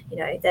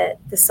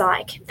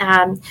psych.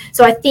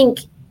 So I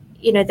think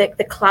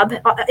the club,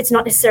 it's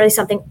not necessarily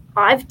something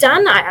I've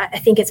done. I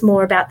think it's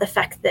more about the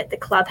fact that the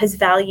club has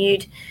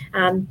valued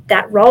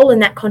that role and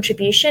that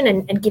contribution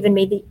and given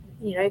me the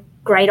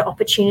greater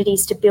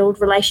opportunities to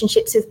build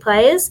relationships with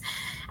players.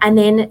 And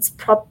then it's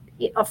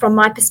from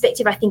my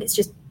perspective, I think it's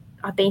just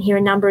I've been here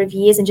a number of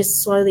years and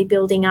just slowly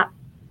building up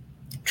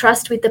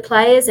trust with the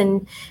players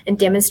and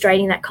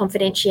demonstrating that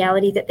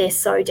confidentiality that they're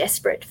so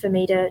desperate for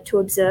me to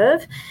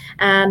observe.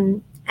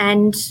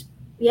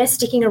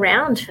 Sticking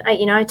around.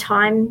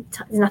 Time.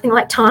 There's nothing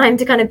like time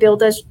to kind of build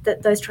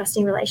those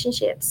trusting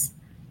relationships.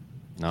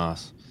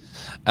 Nice.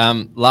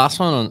 Last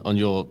one on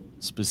your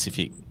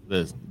specific.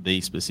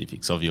 The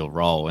specifics of your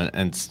role,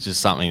 and it's just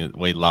something that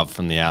we love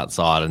from the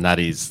outside, and that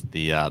is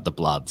the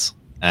Bloods.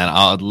 And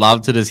I'd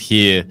love to just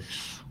hear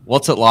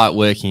what's it like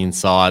working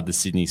inside the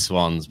Sydney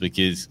Swans,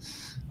 because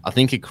I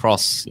think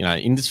across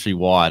industry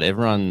wide,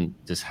 everyone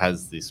just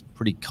has this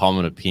pretty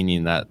common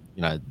opinion that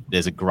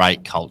there's a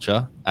great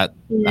culture at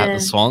the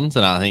Swans,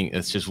 and I think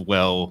it's just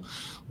well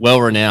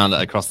renowned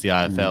across the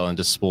AFL and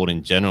just sport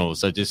in general.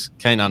 So just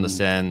keen to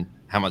understand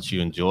how much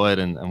you enjoy it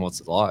and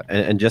what's it like.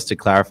 And just to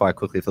clarify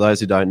quickly, for those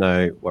who don't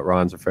know what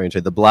Ryan's referring to,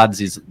 the Bloods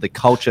is the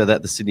culture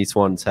that the Sydney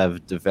Swans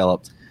have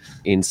developed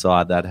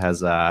inside that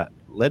has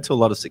led to a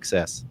lot of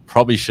success.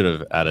 Probably should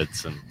have added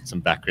some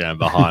background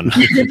behind.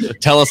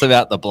 Tell us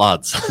about the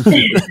Bloods.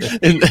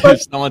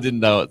 If someone didn't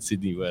know what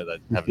Sydney were,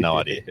 they'd have no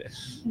idea.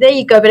 There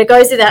you go. But it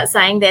goes without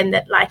saying then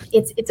that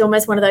it's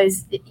almost one of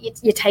those,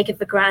 you take it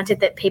for granted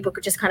that people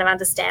could just kind of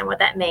understand what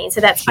that means.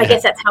 So I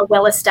guess that's how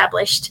well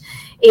established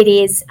it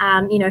is,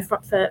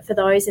 for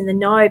those in the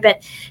know.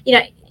 But,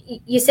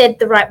 you said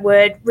the right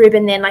word,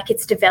 Ruben, then, like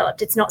it's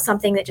developed. It's not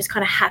something that just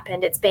kind of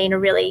happened. It's been a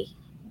really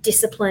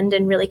disciplined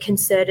and really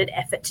concerted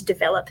effort to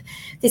develop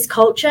this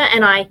culture.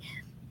 And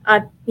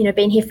I've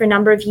been here for a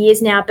number of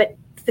years now, but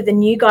for the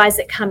new guys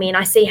that come in,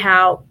 I see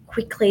how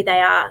quickly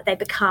they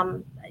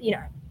become,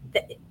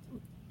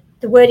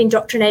 the word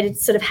indoctrinated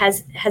sort of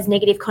has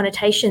negative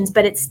connotations,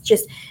 but it's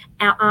just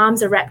our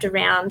arms are wrapped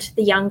around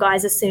the young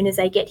guys as soon as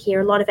they get here.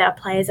 A lot of our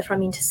players are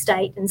from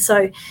interstate. And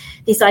so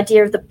this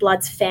idea of the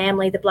Bloods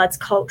family, the Bloods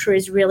culture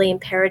is really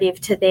imperative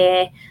to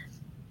their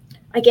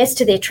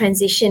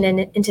transition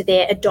and to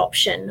their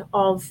adoption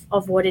of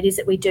what it is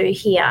that we do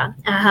here.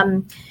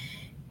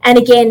 And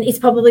again, it's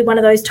probably one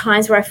of those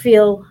times where I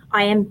feel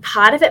I am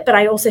part of it, but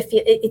I also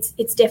feel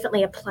it's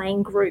definitely a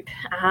playing group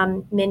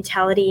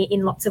mentality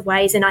in lots of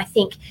ways. And I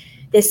think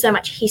there's so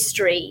much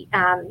history,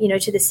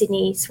 to the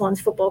Sydney Swans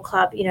Football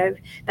Club,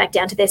 back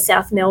down to their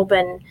South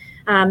Melbourne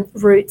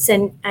roots.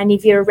 And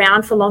if you're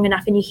around for long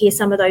enough and you hear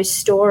some of those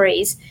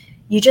stories,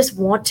 you just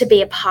want to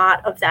be a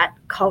part of that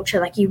culture.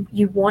 Like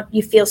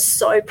you feel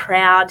so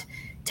proud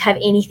to have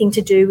anything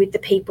to do with the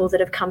people that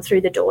have come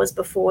through the doors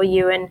before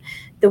you and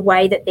the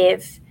way that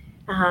they've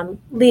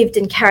lived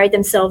and carried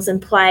themselves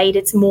and played.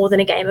 It's more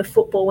than a game of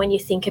football when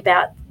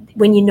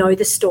you know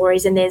the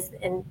stories,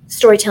 and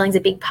storytelling's a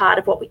big part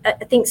of I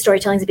think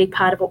storytelling's a big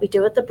part of what we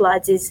do at the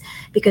Bloods, is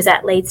because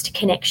that leads to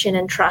connection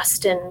and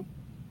trust and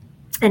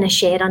a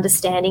shared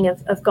understanding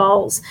of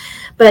goals.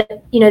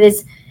 But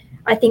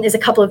I think there's a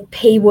couple of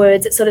P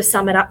words that sort of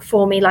sum it up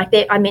for me. Like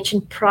I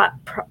mentioned pride,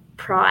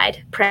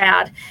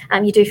 proud.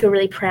 You do feel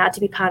really proud to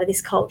be part of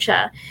this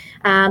culture.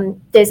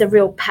 There's a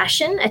real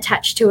passion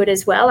attached to it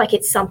as well. Like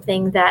it's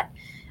something that,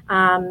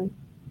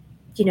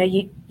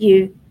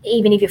 you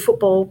even if your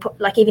football,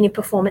 like even if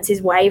performance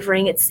is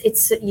wavering,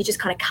 it's you just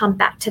kind of come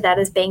back to that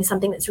as being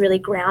something that's really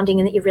grounding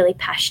and that you're really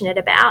passionate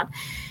about.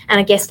 And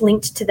I guess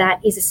linked to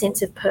that is a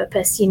sense of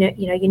purpose. You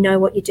know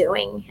what you're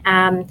doing.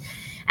 And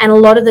a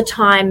lot of the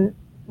time,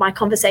 my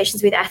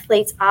conversations with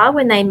athletes are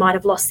when they might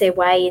have lost their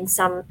way in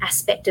some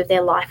aspect of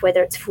their life,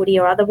 whether it's footy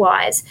or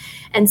otherwise.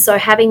 And so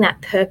having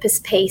that purpose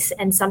piece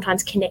and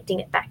sometimes connecting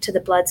it back to the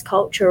Bloods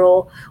culture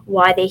or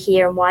why they're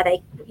here and why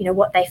they,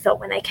 what they felt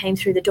when they came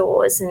through the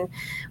doors and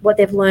what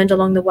they've learned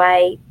along the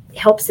way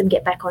helps them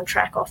get back on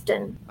track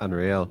often.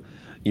 Unreal.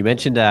 You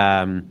mentioned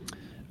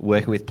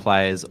working with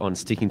players on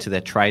sticking to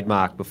their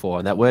trademark before,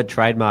 and that word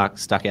trademark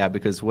stuck out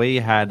because we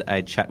had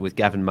a chat with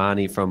Gavin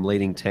Marnie from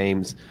Leading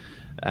Teams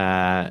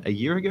a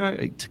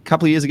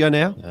couple of years ago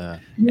now.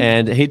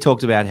 And he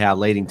talked about how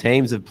Leading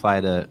Teams have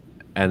played a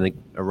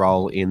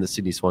role in the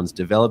Sydney Swans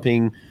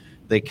developing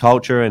their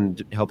culture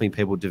and helping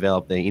people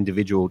develop their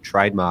individual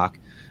trademark.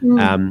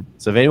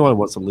 So if anyone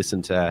wants to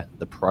listen to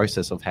the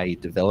process of how you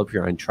develop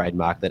your own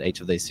trademark that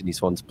each of these Sydney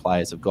Swans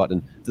players have got,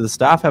 and do the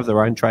staff have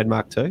their own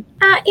trademark too?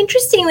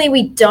 Interestingly,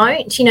 we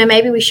don't.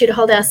 Maybe we should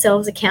hold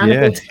ourselves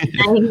accountable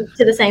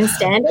to the same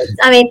standards.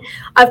 I mean,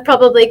 I've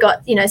probably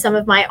got, some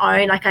of my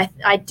own, like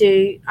I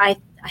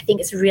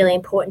think it's really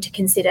important to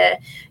consider,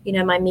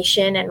 my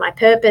mission and my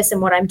purpose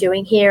and what I'm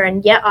doing here.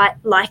 And I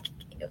like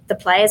the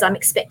players, I'm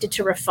expected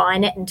to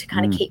refine it and to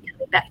kind of keep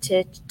coming back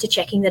to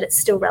checking that it's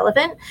still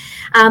relevant.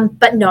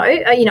 But no,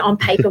 on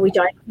paper we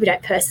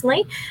don't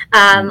personally.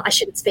 I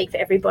shouldn't speak for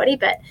everybody,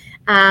 but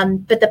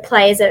the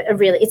players are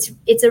really,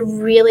 it's a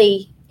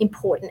really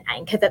important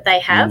anchor that they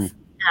have.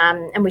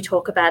 And we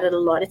talk about it a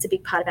lot. It's a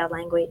big part of our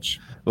language.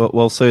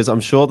 Well, Suze, I'm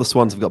sure the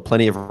Swans have got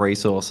plenty of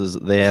resources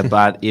there,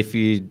 but if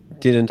you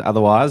didn't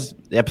otherwise,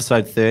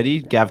 episode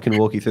 30, Gav can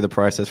walk you through the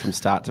process from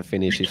start to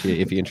finish if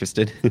you're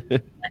interested.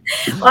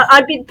 Well,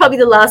 I'd be probably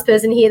the last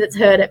person here that's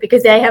heard it,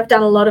 because they have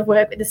done a lot of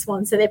work with the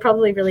Swans, so they're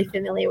probably really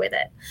familiar with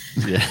it.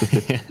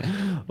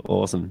 Yeah.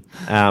 Awesome.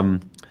 That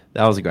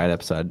was a great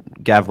episode.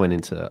 Gav went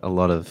into a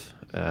lot of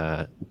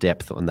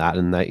depth on that,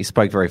 and he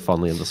spoke very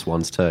fondly of the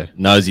Swans too.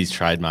 Knows his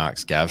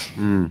trademarks, Gav.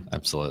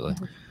 Absolutely.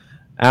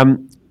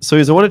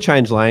 Suze, I want to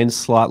change lanes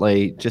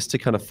slightly just to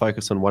kind of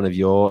focus on one of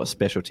your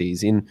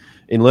specialties. In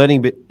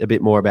learning a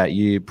bit more about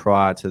you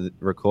prior to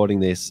recording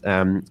this,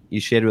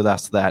 you shared with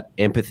us that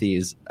empathy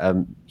is a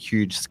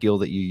huge skill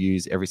that you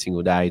use every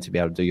single day to be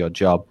able to do your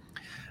job.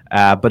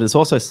 But it's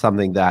also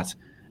something that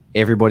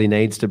everybody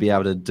needs to be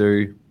able to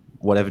do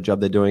whatever job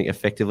they're doing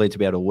effectively, to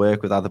be able to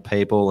work with other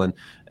people and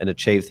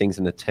achieve things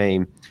in a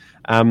team.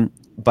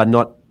 But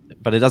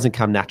it doesn't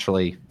come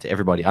naturally to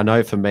everybody. I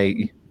know for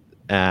me,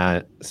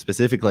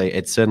 specifically,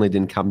 it certainly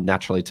didn't come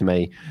naturally to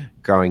me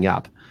growing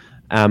up.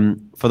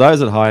 For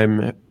those at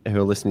home who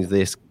are listening to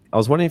this, I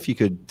was wondering if you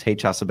could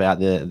teach us about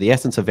the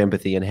essence of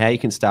empathy and how you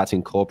can start to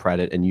incorporate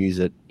it and use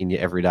it in your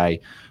everyday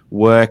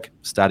work,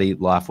 study,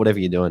 life, whatever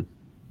you're doing.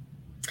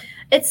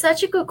 It's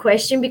such a good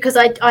question, because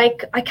I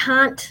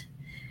can't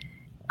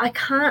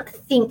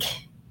think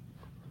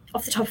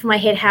off the top of my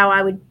head how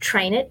I would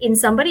train it in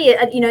somebody.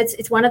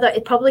 It's one of the,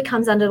 it probably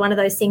comes under one of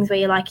those things where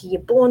you're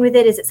born with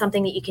it. Is it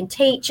something that you can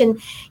teach?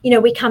 And,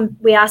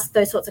 we ask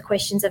those sorts of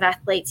questions of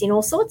athletes in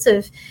all sorts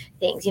of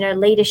things,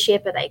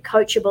 leadership, are they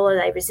coachable? Are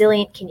they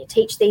resilient? Can you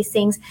teach these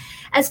things?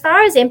 As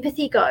far as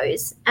empathy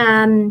goes,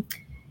 and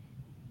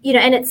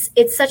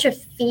it's such a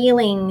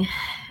feeling,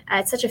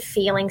 it's such a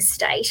feeling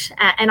state.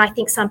 And I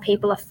think some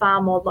people are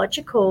far more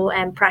logical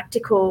and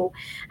practical,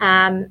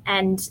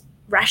 and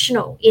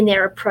rational in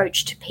their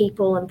approach to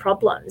people and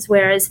problems,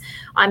 whereas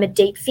I'm a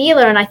deep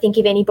feeler. And I think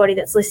if anybody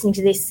that's listening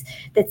to this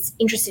that's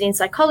interested in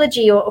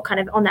psychology or kind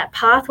of on that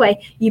pathway,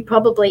 you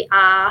probably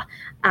are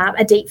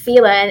a deep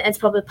feeler, and it's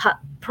probably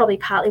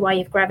partly why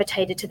you've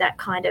gravitated to that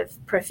kind of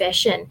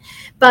profession.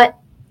 But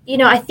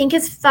I think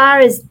as far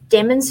as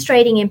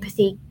demonstrating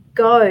empathy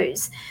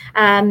goes,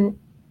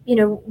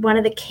 one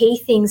of the key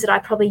things that I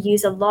probably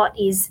use a lot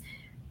is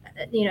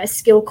a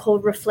skill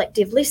called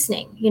reflective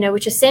listening,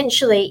 which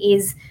essentially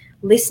is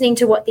listening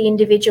to what the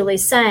individual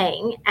is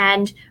saying,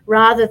 and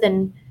rather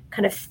than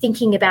kind of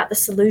thinking about the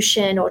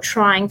solution or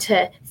trying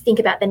to think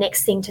about the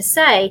next thing to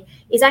say,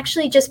 is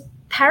actually just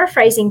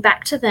paraphrasing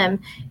back to them.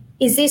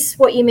 Is this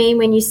what you mean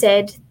when you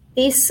said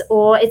this?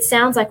 Or it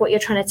sounds like what you're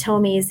trying to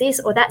tell me is this,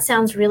 or that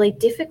sounds really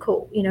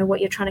difficult, what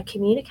you're trying to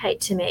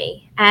communicate to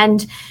me.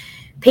 And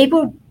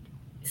people,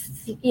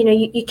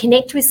 you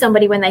connect with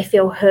somebody when they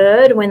feel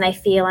heard, when they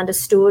feel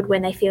understood,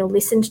 when they feel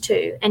listened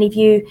to. And if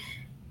you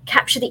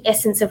capture the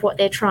essence of what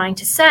they're trying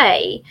to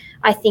say,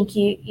 I think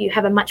you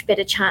have a much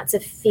better chance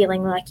of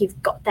feeling like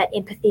you've got that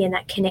empathy and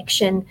that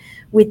connection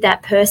with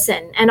that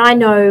person. And I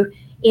know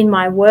in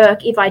my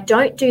work, if I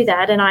don't do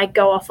that and I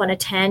go off on a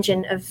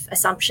tangent of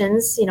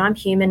assumptions, I'm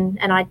human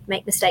and I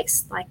make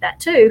mistakes like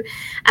that too,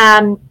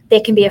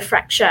 there can be a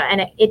fracture,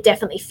 and it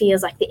definitely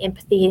feels like the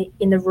empathy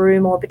in the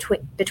room or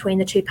between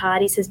the two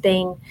parties has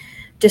been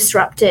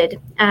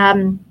disrupted.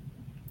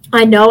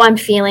 I know I'm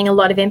feeling a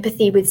lot of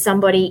empathy with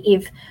somebody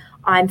if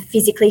I'm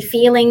physically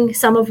feeling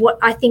some of what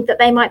I think that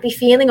they might be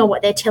feeling or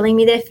what they're telling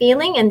me they're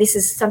feeling. And this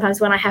is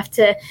sometimes when I have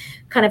to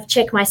kind of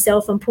check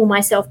myself and pull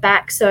myself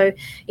back. So,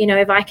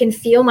 if I can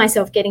feel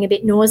myself getting a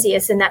bit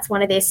nauseous and that's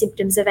one of their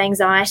symptoms of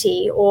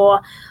anxiety,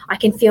 or I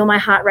can feel my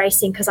heart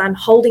racing because I'm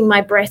holding my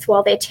breath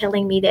while they're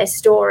telling me their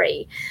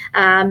story.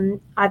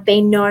 I've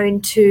been known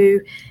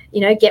to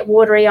get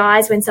watery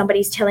eyes when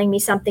somebody's telling me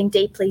something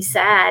deeply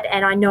sad,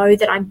 and I know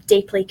that I'm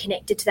deeply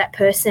connected to that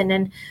person.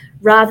 And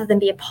rather than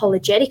be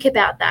apologetic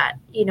about that,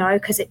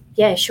 because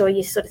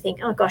you sort of think,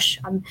 oh gosh,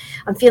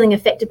 I'm feeling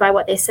affected by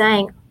what they're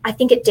saying. I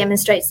think it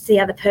demonstrates to the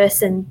other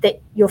person that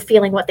you're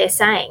feeling what they're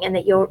saying, and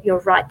that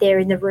you're right there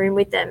in the room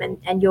with them,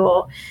 and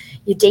you're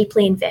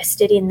deeply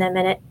invested in them,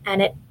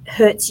 and it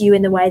hurts you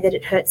in the way that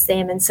it hurts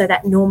them, and so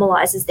that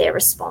normalizes their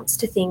response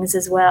to things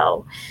as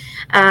well.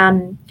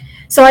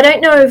 So I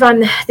don't know if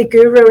I'm the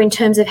guru in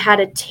terms of how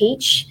to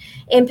teach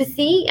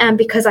empathy,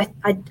 because I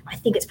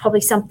think it's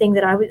probably something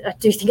that I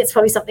do think it's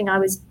probably something I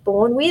was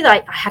born with.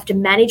 I have to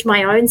manage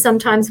my own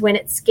sometimes when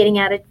it's getting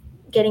out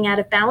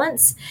of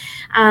balance,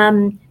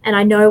 and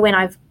I know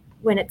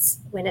when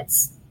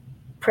it's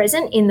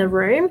present in the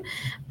room.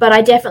 But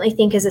I definitely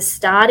think as a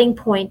starting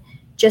point,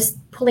 just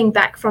pulling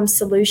back from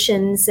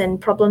solutions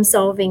and problem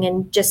solving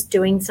and just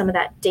doing some of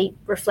that deep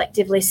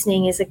reflective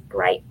listening is a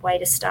great way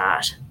to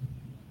start.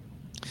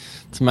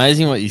 It's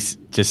amazing what you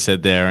just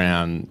said there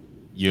around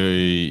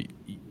you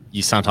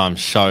sometimes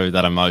show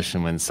that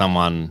emotion when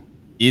someone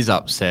is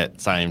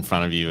upset, say, in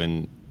front of you,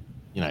 and,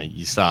 you know,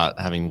 you start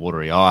having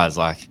watery eyes.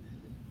 Like,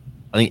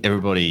 I think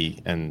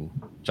everybody, and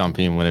jump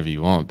in whenever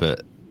you want,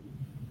 but,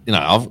 you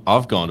know,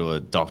 I've gone to a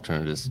doctor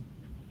and just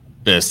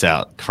burst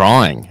out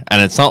crying,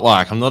 and it's not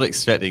like I'm not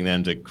expecting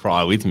them to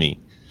cry with me,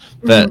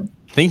 but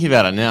thinking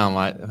about it now, I'm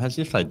like,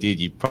 imagine if they did,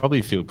 you'd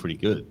probably feel pretty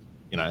good,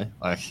 you know,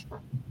 like,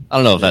 I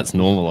don't know if that's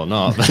normal or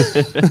not.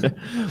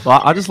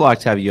 Well, I just like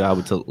to have you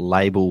able to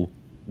label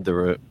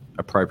the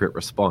appropriate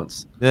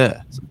response.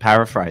 Yeah. So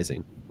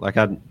paraphrasing, like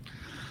I'd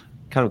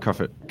come across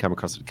it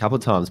a couple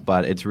of times,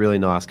 but it's really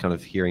nice kind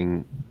of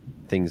hearing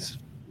things,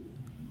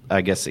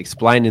 I guess,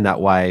 explained in that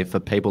way for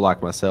people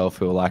like myself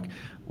who are like,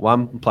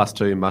 1 +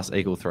 2 must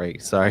equal 3.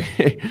 So,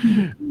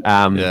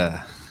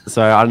 Yeah.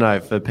 So I don't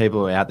know, for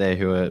people out there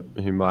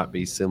who might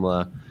be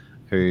similar,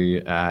 who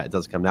it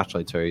doesn't come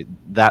naturally to,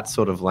 that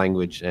sort of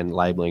language and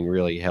labeling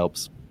really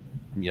helps,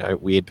 you know,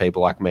 weird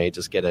people like me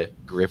just get a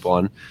grip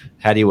on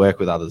how do you work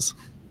with others.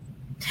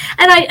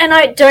 And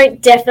I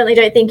definitely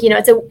don't think, you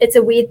know, it's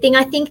a weird thing.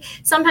 I think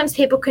sometimes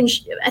people can,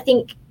 I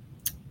think,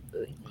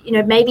 you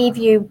know, maybe if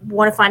you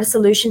want to find a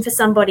solution for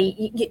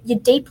somebody, you're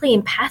deeply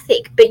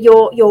empathic, but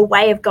your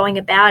way of going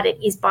about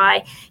it is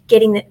by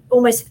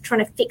almost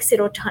trying to fix it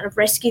or kind of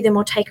rescue them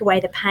or take away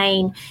the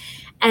pain.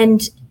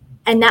 And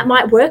that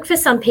might work for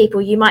some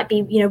people. You might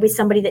be, you know, with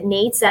somebody that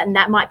needs that, and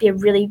that might be a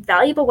really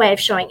valuable way of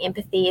showing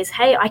empathy is,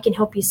 hey, I can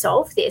help you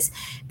solve this.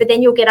 But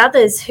then you'll get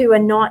others who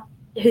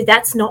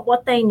that's not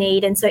what they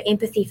need. And so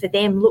empathy for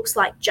them looks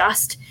like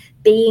just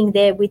being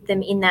there with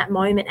them in that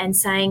moment and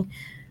saying,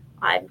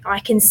 I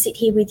can sit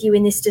here with you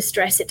in this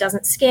distress. It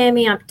doesn't scare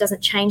me. It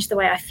doesn't change the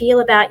way I feel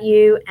about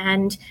you.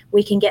 And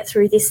we can get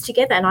through this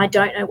together. And I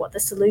don't know what the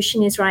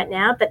solution is right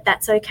now, but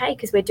that's okay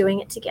because we're doing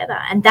it together.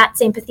 And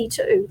that's empathy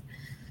too.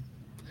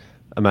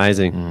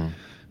 Amazing.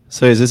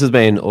 Suze, this has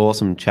been an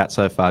awesome chat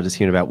so far, just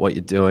hearing about what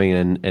you're doing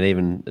and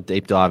even a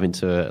deep dive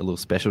into a little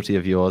specialty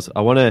of yours.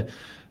 I want to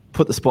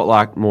put the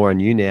spotlight more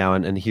on you now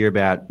and hear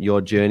about your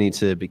journey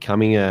to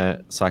becoming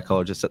a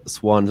psychologist at the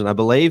Swans. And I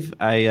believe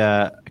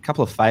a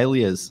couple of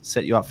failures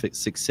set you up for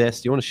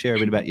success. Do you want to share a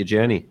bit about your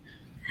journey?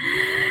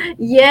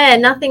 Yeah,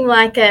 nothing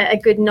like a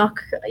good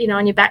knock, you know,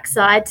 on your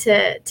backside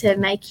to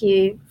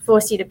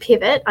force you to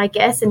pivot, I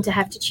guess, and to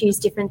have to choose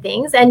different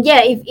things. And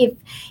yeah, if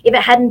it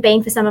hadn't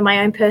been for some of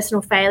my own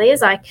personal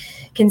failures, I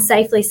can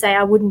safely say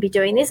I wouldn't be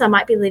doing this. I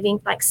might be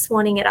living, like,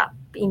 swanning it up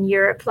in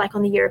Europe, like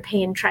on the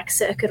European track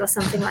circuit or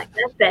something like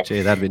that. But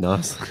gee, that'd be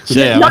nice.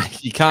 Yeah,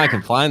 you can't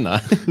complain though.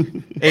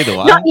 Either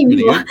way, not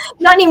anymore.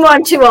 Not anymore.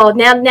 I'm too old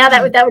now.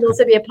 That would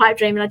also be a pipe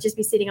dream, and I'd just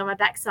be sitting on my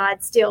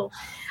backside still.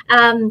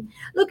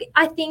 Look,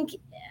 I think.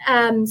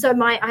 So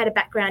I had a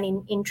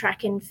background in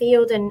track and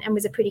field and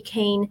was a pretty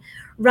keen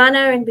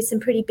runner and with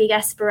some pretty big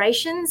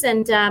aspirations.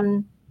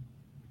 And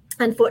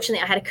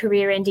unfortunately, I had a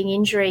career-ending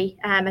injury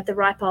at the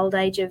ripe old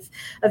age of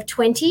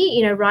 20.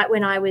 You know, right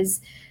when I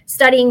was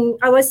studying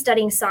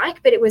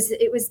psych, but it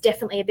was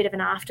definitely a bit of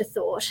an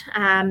afterthought.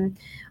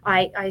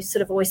 I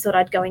sort of always thought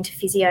I'd go into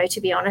physio,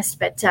 to be honest,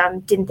 but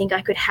didn't think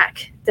I could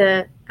hack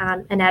the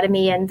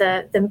anatomy and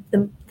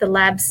the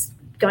labs,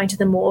 going to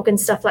the morgue and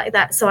stuff like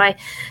that. So I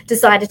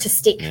decided to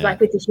stick like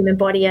with the human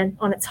body and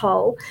on its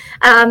whole.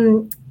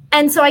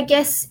 And so I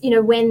guess, you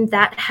know, when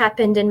that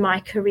happened and my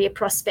career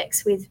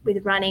prospects with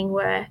running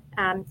were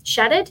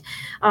shattered,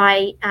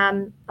 I,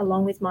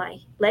 along with my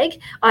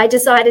leg, I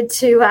decided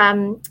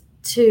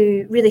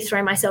to really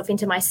throw myself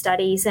into my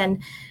studies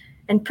and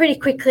pretty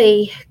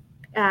quickly,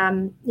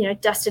 you know,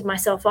 dusted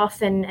myself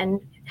off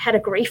and had a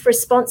grief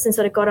response and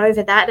sort of got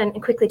over that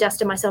and quickly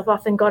dusted myself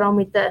off and got on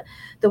with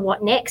the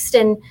what next.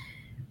 And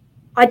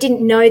I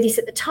didn't know this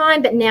at the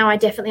time, but now I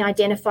definitely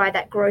identify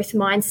that growth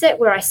mindset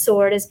where I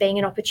saw it as being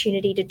an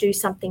opportunity to do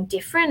something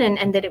different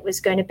and that it was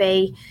going to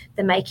be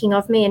the making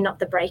of me and not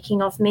the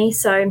breaking of me.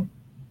 So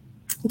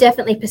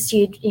definitely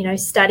pursued, you know,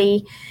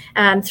 study,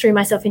 threw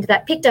myself into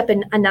that, picked up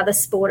another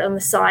sport on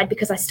the side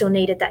because I still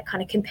needed that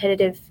kind of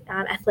competitive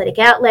athletic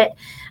outlet.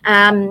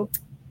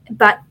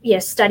 But yeah,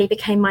 study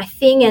became my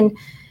thing. And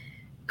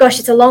gosh,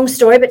 it's a long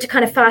story, but to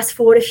kind of fast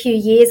forward a few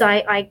years,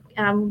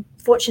 I'm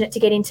fortunate to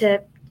get into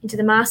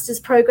the master's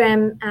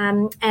program.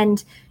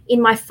 And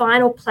in my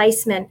final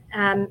placement,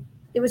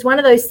 it was one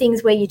of those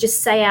things where you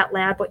just say out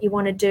loud what you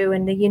want to do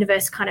and the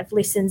universe kind of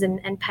listens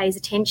and pays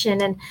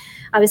attention. And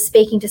I was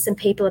speaking to some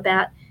people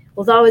about,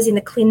 although I was in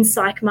the clin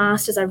psych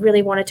masters, I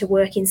really wanted to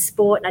work in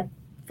sport and I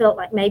felt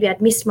like maybe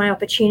I'd missed my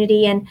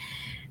opportunity. And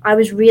I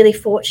was really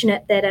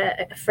fortunate that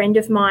a friend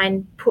of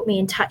mine put me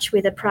in touch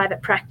with a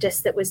private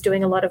practice that was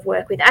doing a lot of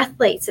work with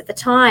athletes at the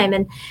time,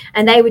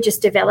 and they were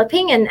just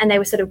developing and they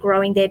were sort of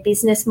growing their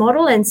business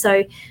model. And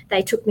so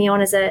they took me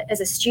on as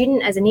a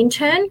student, as an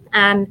intern,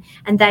 and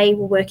they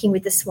were working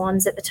with the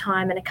Swans at the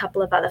time and a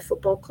couple of other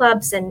football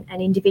clubs and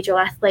individual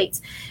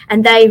athletes.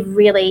 And they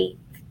really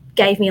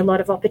gave me a lot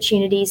of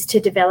opportunities to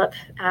develop,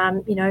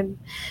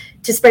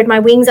 to spread my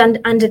wings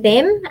under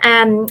them.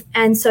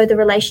 And so the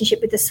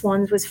relationship with the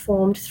Swans was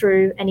formed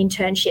through an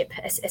internship,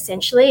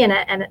 essentially, and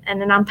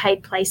an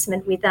unpaid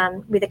placement with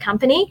a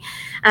company,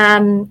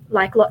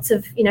 like lots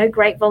of,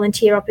 great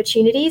volunteer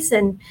opportunities.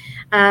 And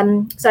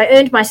so I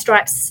earned my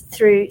stripes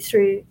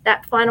through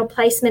that final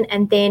placement,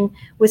 and then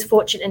was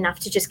fortunate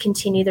enough to just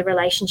continue the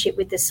relationship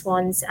with the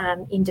Swans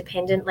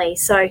independently.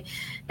 So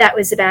that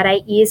was about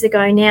 8 years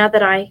ago now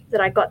that I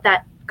got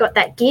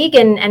that gig,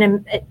 and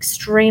I'm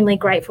extremely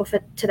grateful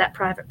to that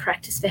private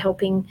practice for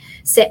helping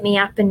set me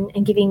up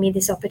and giving me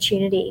this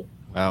opportunity.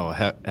 Wow,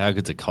 how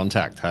good's a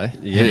contact, hey?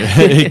 Yeah,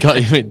 he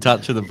got you in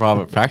touch with the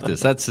private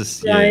practice. That's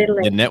just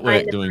your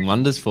network doing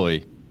wonders for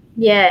you.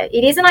 Yeah,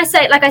 it is. And I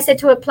said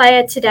to a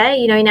player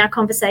today, in our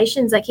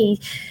conversations, like he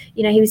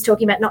was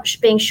talking about not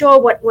being sure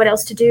what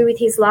else to do with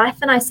his life.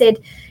 And I said,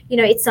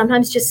 it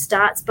sometimes just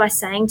starts by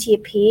saying to your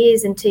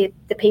peers and to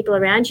the people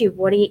around you,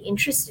 what are you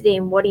interested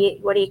in? What are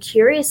you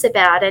curious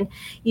about? And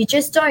you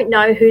just don't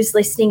know who's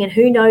listening and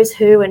who knows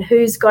who and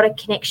who's got a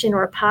connection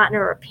or a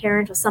partner or a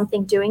parent or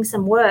something doing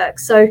some work.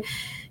 So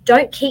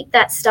don't keep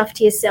that stuff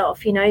to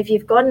yourself. If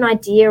you've got an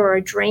idea or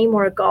a dream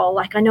or a goal,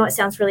 like I know it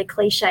sounds really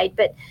cliched,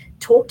 but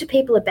talk to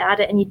people about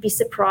it and you'd be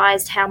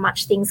surprised how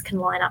much things can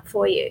line up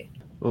for you.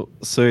 Well,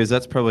 Suze,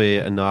 that's probably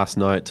a nice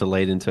note to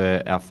lead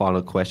into our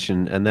final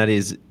question, and that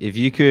is, if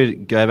you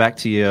could go back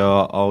to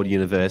your old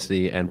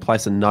university and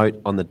place a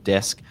note on the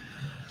desk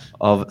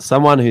of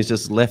someone who's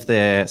just left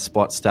their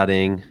spot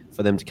studying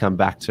for them to come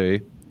back to,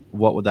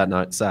 what would that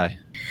note say?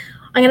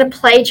 I'm going to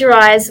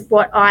plagiarise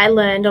what I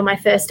learned on my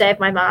first day of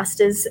my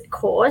master's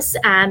course,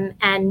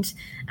 and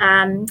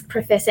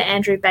Professor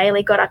Andrew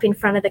Bailey got up in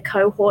front of the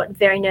cohort,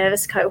 very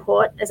nervous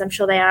cohort, as I'm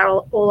sure they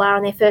all are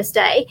on their first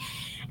day.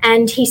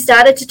 And he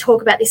started to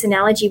talk about this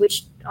analogy,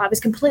 which I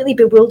was completely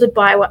bewildered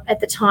by at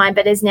the time,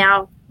 but has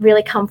now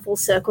really come full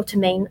circle to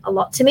mean a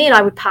lot to me. And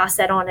I would pass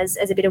that on as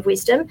a bit of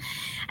wisdom.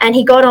 And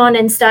he got on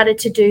and started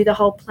to do the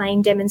whole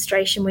plane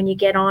demonstration when you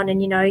get on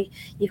and,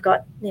 you've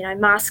got,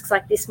 masks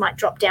like this might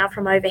drop down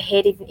from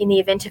overhead in the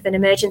event of an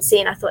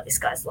emergency. And I thought, this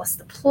guy's lost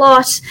the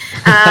plot.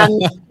 In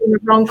the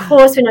wrong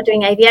course. We're not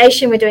doing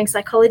aviation. We're doing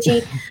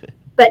psychology.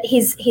 But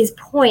his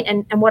point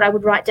and what I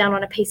would write down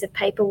on a piece of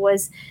paper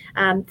was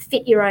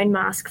fit your own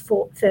mask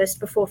first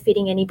before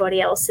fitting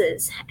anybody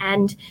else's.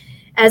 And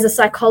as a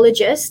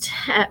psychologist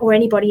or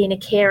anybody in a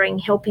caring,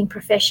 helping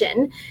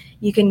profession,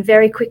 you can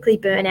very quickly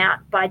burn out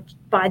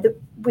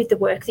with the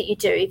work that you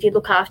do. If you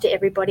look after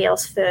everybody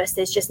else first,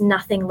 there's just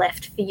nothing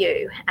left for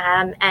you.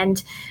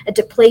 And a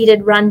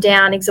depleted,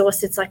 run-down,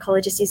 exhausted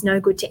psychologist is no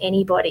good to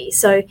anybody.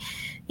 So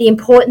the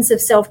importance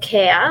of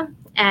self-care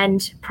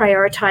and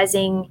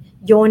prioritising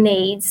your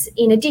needs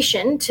in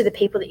addition to the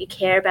people that you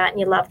care about and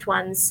your loved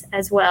ones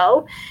as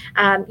well.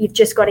 You've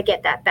just got to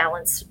get that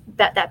balance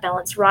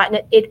right.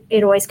 And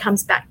it always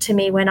comes back to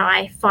me when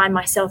I find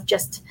myself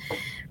just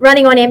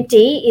running on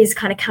empty, is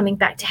kind of coming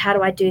back to how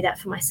do I do that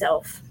for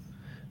myself.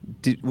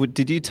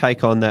 Did you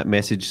take on that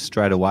message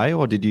straight away,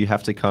 or did you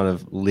have to kind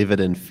of live it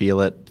and feel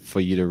it for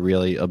you to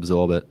really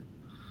absorb it?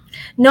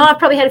 No, I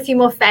probably had a few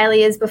more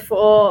failures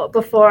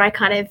before I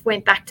kind of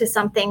went back to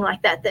something like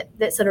that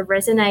sort of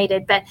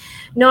resonated. But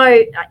no,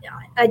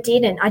 I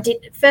didn't.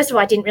 First of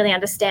all, I didn't really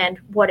understand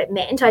what it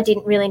meant. I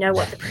didn't really know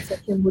what the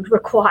profession would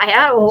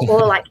require,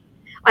 or like,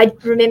 I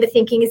remember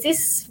thinking, is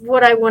this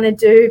what I want to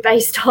do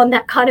based on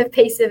that kind of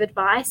piece of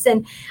advice?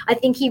 And I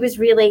think he was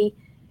really,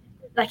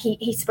 like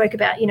he spoke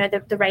about,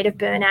 the rate of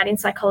burnout in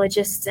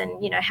psychologists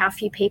and, how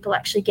few people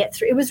actually get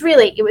through.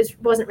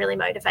 Wasn't really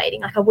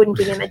motivating. Like, I wouldn't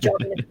give him a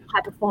job in a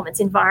high performance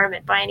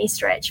environment by any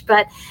stretch,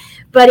 but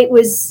it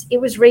was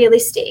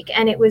realistic,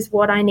 and it was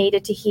what I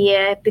needed to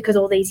hear, because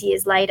all these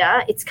years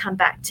later, it's come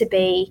back to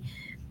be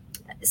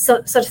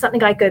sort of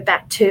something I go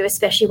back to,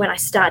 especially when I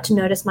start to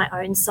notice my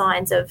own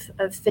signs of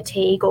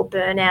fatigue or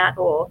burnout,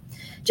 or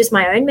just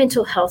my own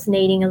mental health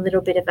needing a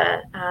little bit of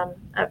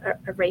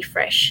a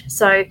refresh.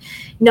 So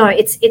no,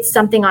 it's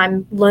something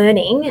I'm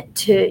learning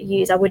to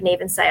use. I wouldn't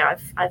even say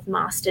I've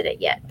mastered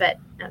it yet, but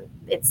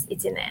it's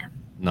in there.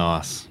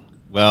 Nice.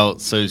 Well,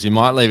 Suze, you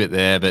might leave it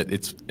there, but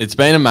it's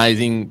been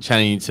amazing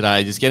chatting to you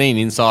today, just getting an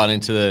insight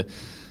into the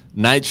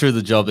nature of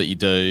the job that you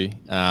do.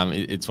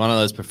 It's one of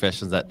those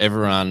professions that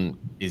everyone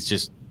is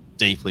just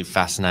deeply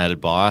fascinated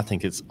by. I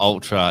think it's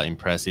ultra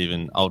impressive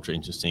and ultra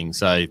interesting.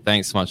 So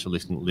thanks so much for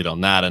lifting the lid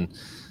on that and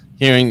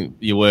hearing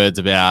your words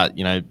about,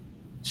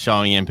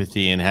 showing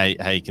empathy and how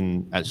you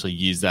can actually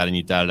use that in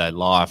your day-to-day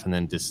life. And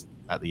then just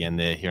at the end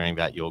there, hearing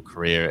about your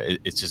career,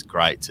 it's just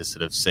great to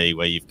sort of see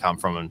where you've come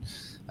from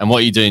and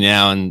what you do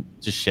now, and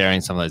just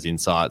sharing some of those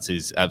insights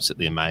is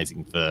absolutely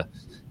amazing for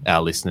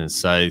our listeners.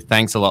 So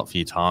thanks a lot for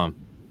your time.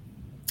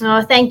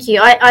 Oh, thank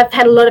you. I've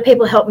had a lot of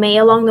people help me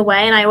along the way,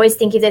 and I always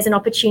think if there's an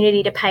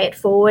opportunity to pay it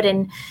forward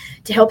and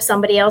to help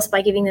somebody else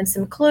by giving them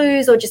some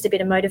clues or just a bit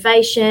of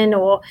motivation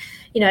or,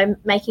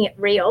 making it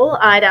real,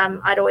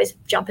 I'd always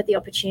jump at the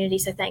opportunity.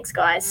 So thanks,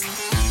 guys.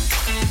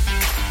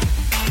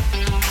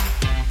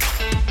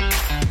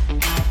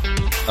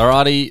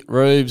 Alrighty,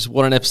 Rubes,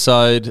 what an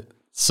episode.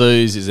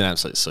 Suze is an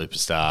absolute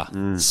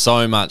superstar.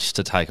 So much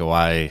to take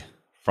away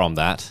from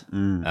that.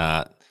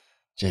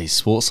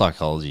 Sports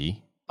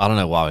psychology. I don't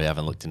know why we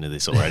haven't looked into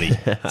this already.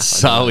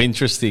 So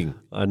interesting.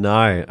 I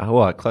know.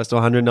 What, close to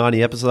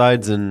 190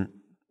 episodes and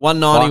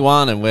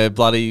 191, and we're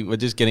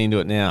just getting into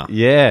it now.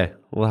 Yeah,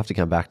 we'll have to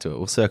come back to it.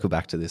 We'll circle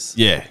back to this.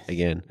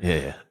 Again.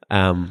 Yeah.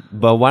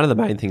 But one of the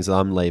main things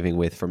I'm leaving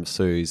with from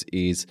Suze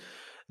is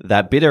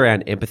that bit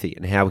around empathy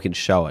and how we can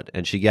show it.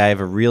 And she gave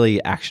a really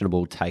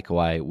actionable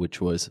takeaway, which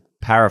was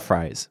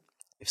paraphrase.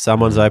 If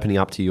someone's opening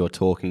up to you or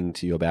talking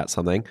to you about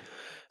something,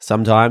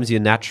 sometimes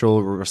your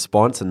natural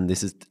response, and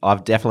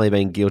I've definitely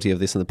been guilty of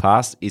this in the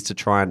past, is to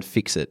try and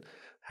fix it.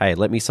 Hey,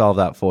 let me solve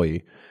that for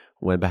you.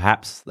 When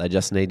perhaps they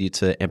just need you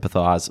to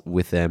empathize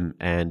with them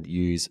and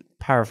use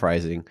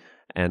paraphrasing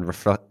and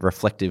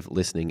reflective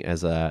listening,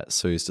 as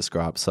Suze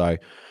described. So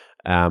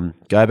go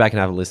back and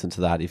have a listen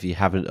to that if you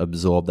haven't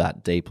absorbed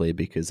that deeply,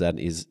 because that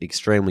is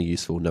extremely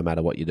useful no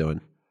matter what you're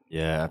doing.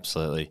 Yeah,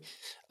 absolutely.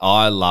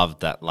 I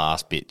loved that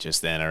last bit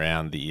just then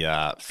around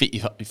the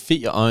fit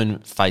your own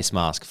face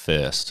mask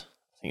first.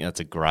 I think that's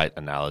a great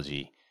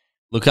analogy.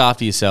 Look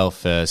after yourself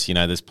first.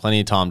 There's plenty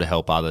of time to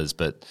help others,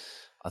 but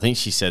I think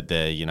she said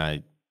there,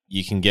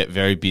 you can get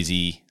very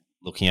busy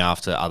looking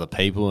after other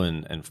people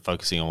and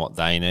focusing on what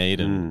they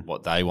need and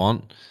what they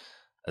want.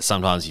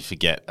 Sometimes you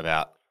forget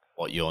about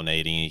what you're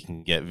needing. You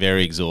can get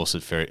very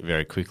exhausted very,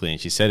 very quickly.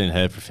 And she said in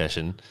her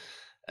profession,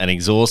 an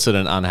exhausted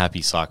and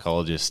unhappy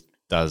psychologist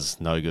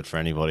does no good for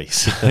anybody.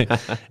 So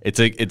it's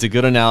a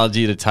good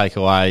analogy to take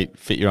away.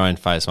 Fit your own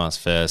face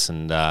mask first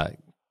and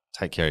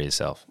take care of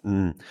yourself.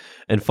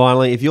 And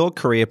finally, if your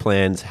career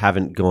plans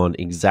haven't gone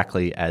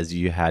exactly as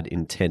you had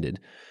intended,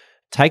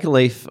 take a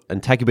leaf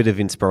and take a bit of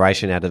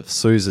inspiration out of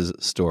Suze's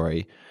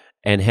story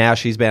and how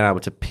she's been able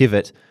to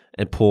pivot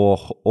and pour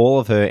all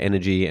of her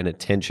energy and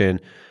attention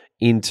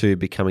into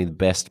becoming the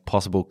best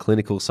possible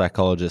clinical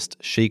psychologist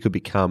she could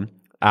become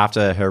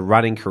after her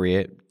running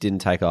career didn't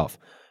take off.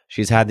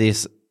 She's had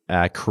this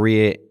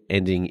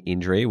career-ending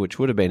injury, which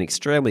would have been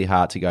extremely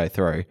hard to go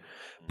through,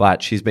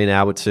 but she's been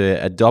able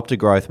to adopt a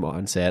growth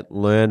mindset,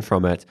 learn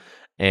from it,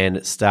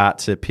 and start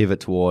to pivot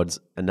towards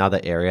another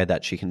area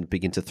that she can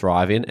begin to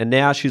thrive in. And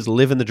now she's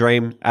living the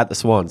dream at the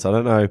Swans. I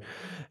don't know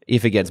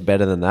if it gets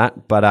better than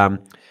that,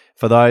 but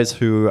for those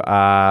who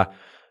are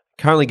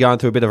currently going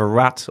through a bit of a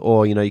rut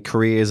or, your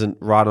career isn't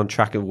right on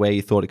track of where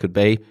you thought it could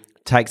be,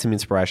 take some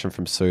inspiration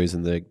from Suze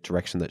and the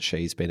direction that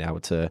she's been able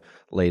to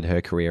lead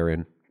her career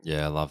in.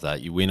 Yeah, I love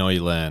that. You win or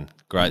you learn.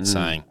 Great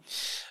saying.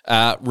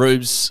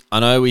 Rubes, I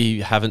know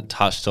we haven't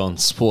touched on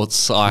sports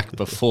psych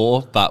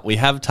before, but we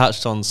have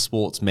touched on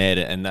sports med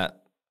and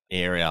that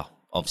area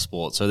of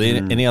sports. So are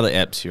there any other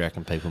apps you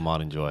reckon people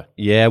might enjoy?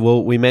 Yeah,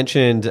 well, we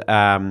mentioned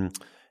Gavin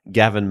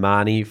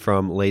Marnie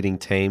from Leading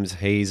Teams.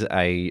 He's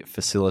a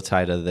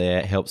facilitator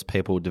there, helps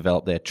people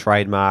develop their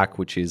trademark,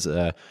 which is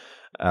a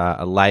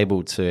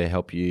label to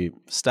help you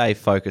stay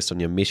focused on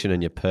your mission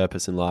and your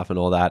purpose in life and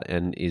all that,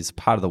 and is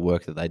part of the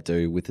work that they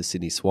do with the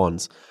Sydney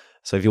Swans.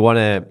 So if you want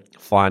to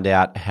find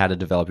out how to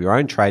develop your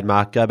own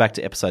trademark, go back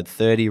to episode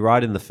 30,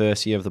 right in the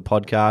first year of the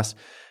podcast.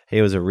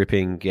 He was a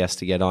ripping guest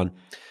to get on.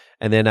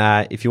 And then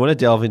if you want to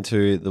delve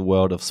into the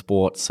world of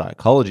sports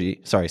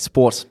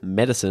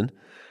medicine,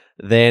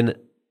 then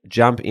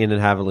jump in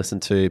and have a listen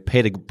to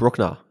Peter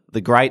Bruckner,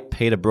 the great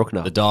Peter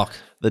Bruckner.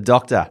 The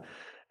doctor,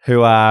 who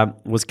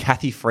was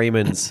Kathy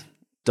Freeman's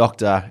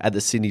doctor at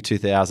the Sydney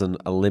 2000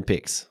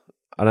 Olympics.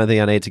 I don't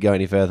think I need to go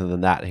any further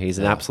than that. He's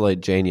an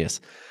absolute genius.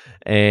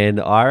 And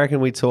I reckon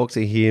we talked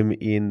to him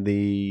in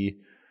the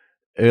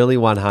early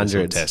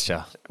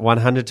 100s.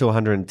 100 to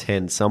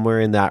 110,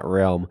 somewhere in that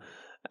realm.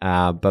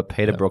 But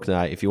Peter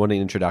Bruckner, if you want an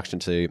introduction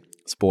to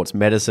sports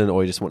medicine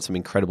or you just want some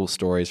incredible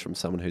stories from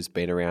someone who's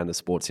been around the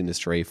sports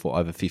industry for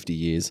over 50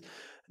 years,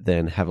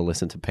 then have a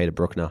listen to Peter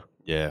Bruckner.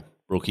 Yeah,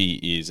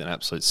 Rookie is an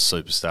absolute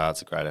superstar.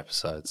 It's a great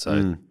episode.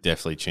 So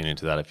definitely tune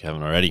into that if you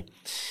haven't already.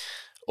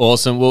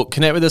 Awesome. Well,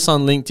 connect with us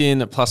on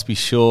LinkedIn, plus be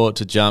sure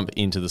to jump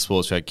into the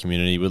SportsGrad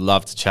community. We'd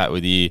love to chat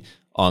with you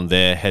on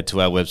there. Head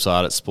to our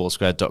website at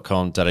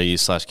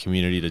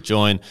sportsgrad.com.au/community to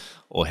join,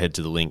 or head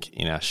to the link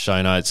in our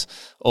show notes.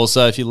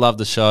 Also, if you love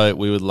the show,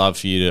 we would love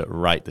for you to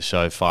rate the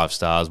show 5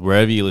 stars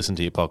wherever you listen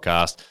to your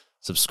podcast.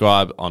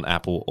 Subscribe on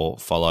Apple or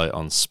follow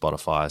on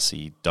Spotify so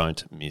you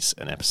don't miss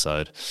an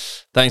episode.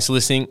 Thanks for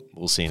listening.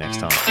 We'll see you next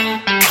time.